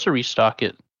you supposed to restock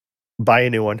it? Buy a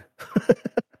new one.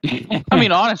 I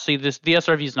mean, honestly, the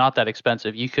SRV is not that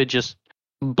expensive. You could just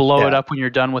blow it up when you're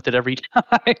done with it every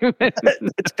time.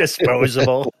 It's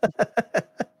disposable.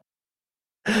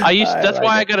 That's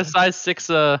why I got a size 6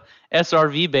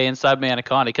 SRV bay inside my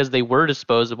Anaconda, because they were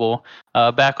disposable.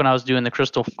 Back when I was doing the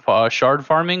crystal shard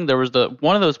farming, there was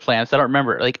one of those plants, I don't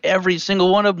remember, like every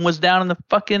single one of them was down in the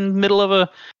fucking middle of a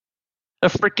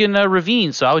freaking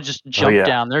ravine. So I would just jump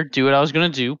down there, do what I was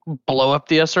going to do, blow up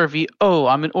the SRV. Oh,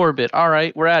 I'm in orbit. All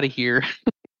right, we're out of here.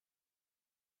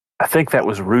 I think that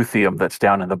was ruthium that's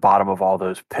down in the bottom of all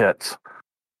those pits.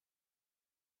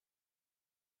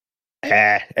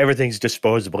 Everything's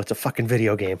disposable. It's a fucking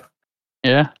video game.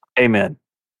 Yeah. Amen.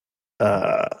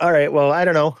 All right. Well, I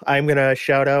don't know. I'm going to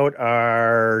shout out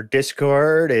our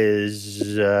Discord is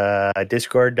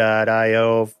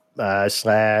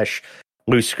discord.io/loose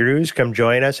screws. Come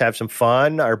join us. Have some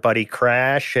fun. Our buddy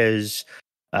Crash is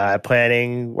we're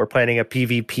planning a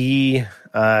PvP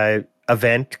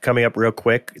event coming up real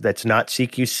quick. That's not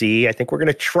CQC. I think we're going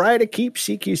to try to keep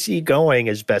CQC going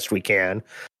as best we can.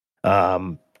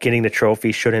 Getting the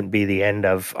trophy shouldn't be the end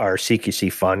of our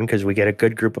CQC fun because we get a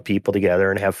good group of people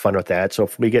together and have fun with that. So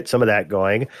if we get some of that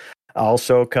going,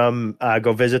 also come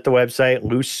go visit the website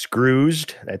Loose Screws.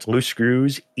 That's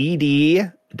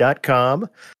loosescrewsed.com.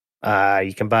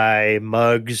 You can buy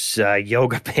mugs,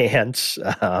 yoga pants,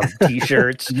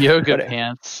 t-shirts, yoga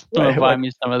pants. Buy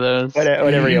me some of those.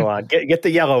 Whatever you want. Get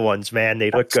the yellow ones, man. They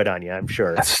look good on you, I'm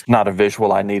sure. That's not a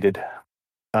visual I needed.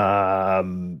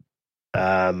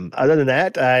 Other than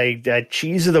that,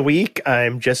 cheese of the week,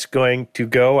 I'm just going to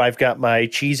go. I've got my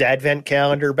cheese advent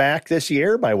calendar back this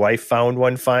year. My wife found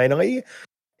one finally,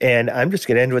 and I'm just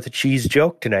going to end with a cheese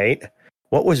joke tonight.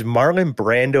 What was Marlon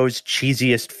Brando's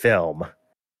cheesiest film?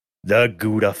 The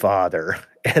Gouda Father.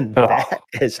 And that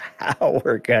is how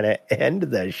we're going to end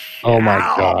the show. Oh my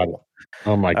God.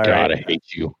 Right. I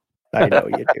hate you. I know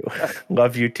you do.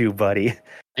 Love you too, buddy.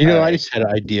 I just had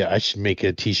an idea. I should make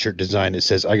a t-shirt design that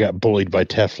says, I got bullied by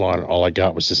Teflon. All I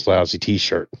got was this lousy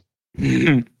t-shirt.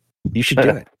 You should do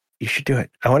it. You should do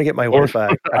it. I want to get my wife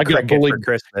a cricket for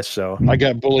Christmas. So I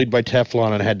got bullied by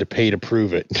Teflon and had to pay to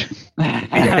prove it.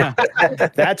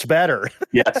 That's better.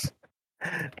 Yes.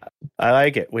 I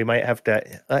like it. We might have to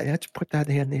let's put that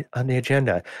on the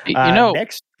agenda. You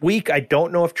Next week, I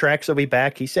don't know if Trax will be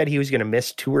back. He said he was going to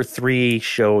miss 2 or 3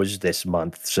 shows this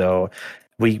month, so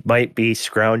we might be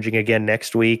scrounging again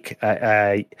next week.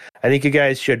 I think you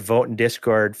guys should vote in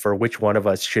Discord for which one of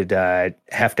us should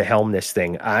have to helm this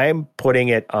thing. I'm putting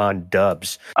it on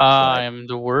Dubs. I'm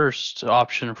the worst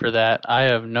option for that. I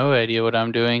have no idea what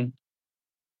I'm doing.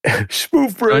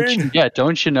 Smooth brain.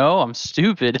 Don't you know? I'm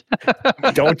stupid.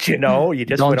 Don't you know? You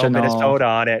just Don't went you over know? Minnesota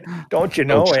on it. Don't you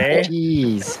know, eh?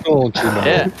 Jeez. Don't you know?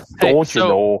 Yeah. Don't you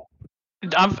know?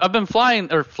 I've been flying.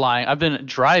 I've been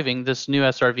driving this new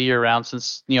SRV around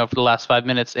since for the last 5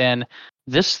 minutes, and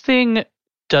this thing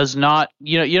does not.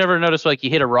 You never notice like you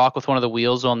hit a rock with one of the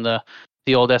wheels on the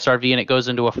old SRV and it goes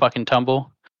into a fucking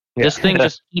tumble. Yeah. This thing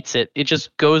just eats it. It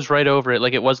just goes right over it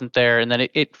like it wasn't there, and then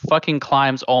it fucking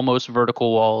climbs almost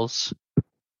vertical walls.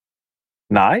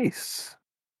 Nice.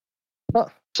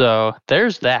 So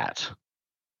there's that.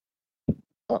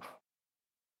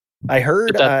 I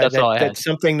heard That's all I had. that's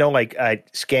something though, like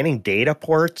scanning data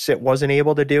ports. It wasn't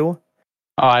able to do.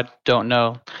 Oh, I don't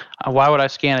know. Why would I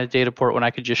scan a data port when I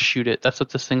could just shoot it? That's what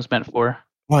this thing's meant for.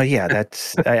 Well, yeah,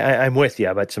 that's I'm with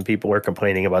you, but some people were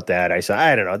complaining about that.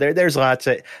 I don't know. There's lots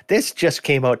of this just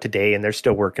came out today, and they're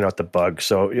still working out the bugs.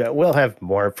 So yeah, we'll have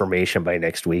more information by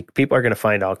next week. People are going to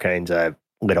find all kinds of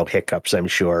little hiccups, I'm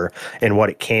sure, and what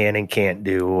it can and can't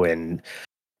do, and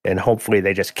hopefully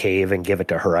they just cave and give it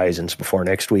to Horizons before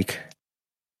next week.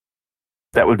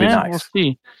 That would be We'll nice.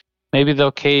 see. Maybe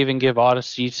they'll cave and give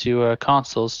Odyssey to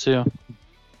consoles too.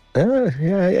 Yeah,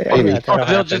 Maybe. that'll Or they'll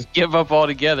happen. just give up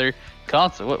altogether.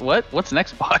 Console? What's an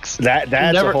Xbox? That's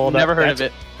never a whole heard of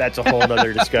it. That's a whole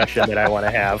other discussion that I want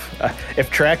to have. If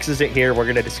Trax isn't here, we're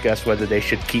going to discuss whether they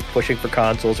should keep pushing for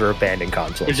consoles or abandon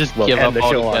consoles. Or just We'll give end up the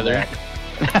show on altogether.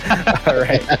 that. All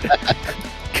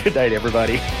right. Good night,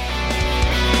 everybody.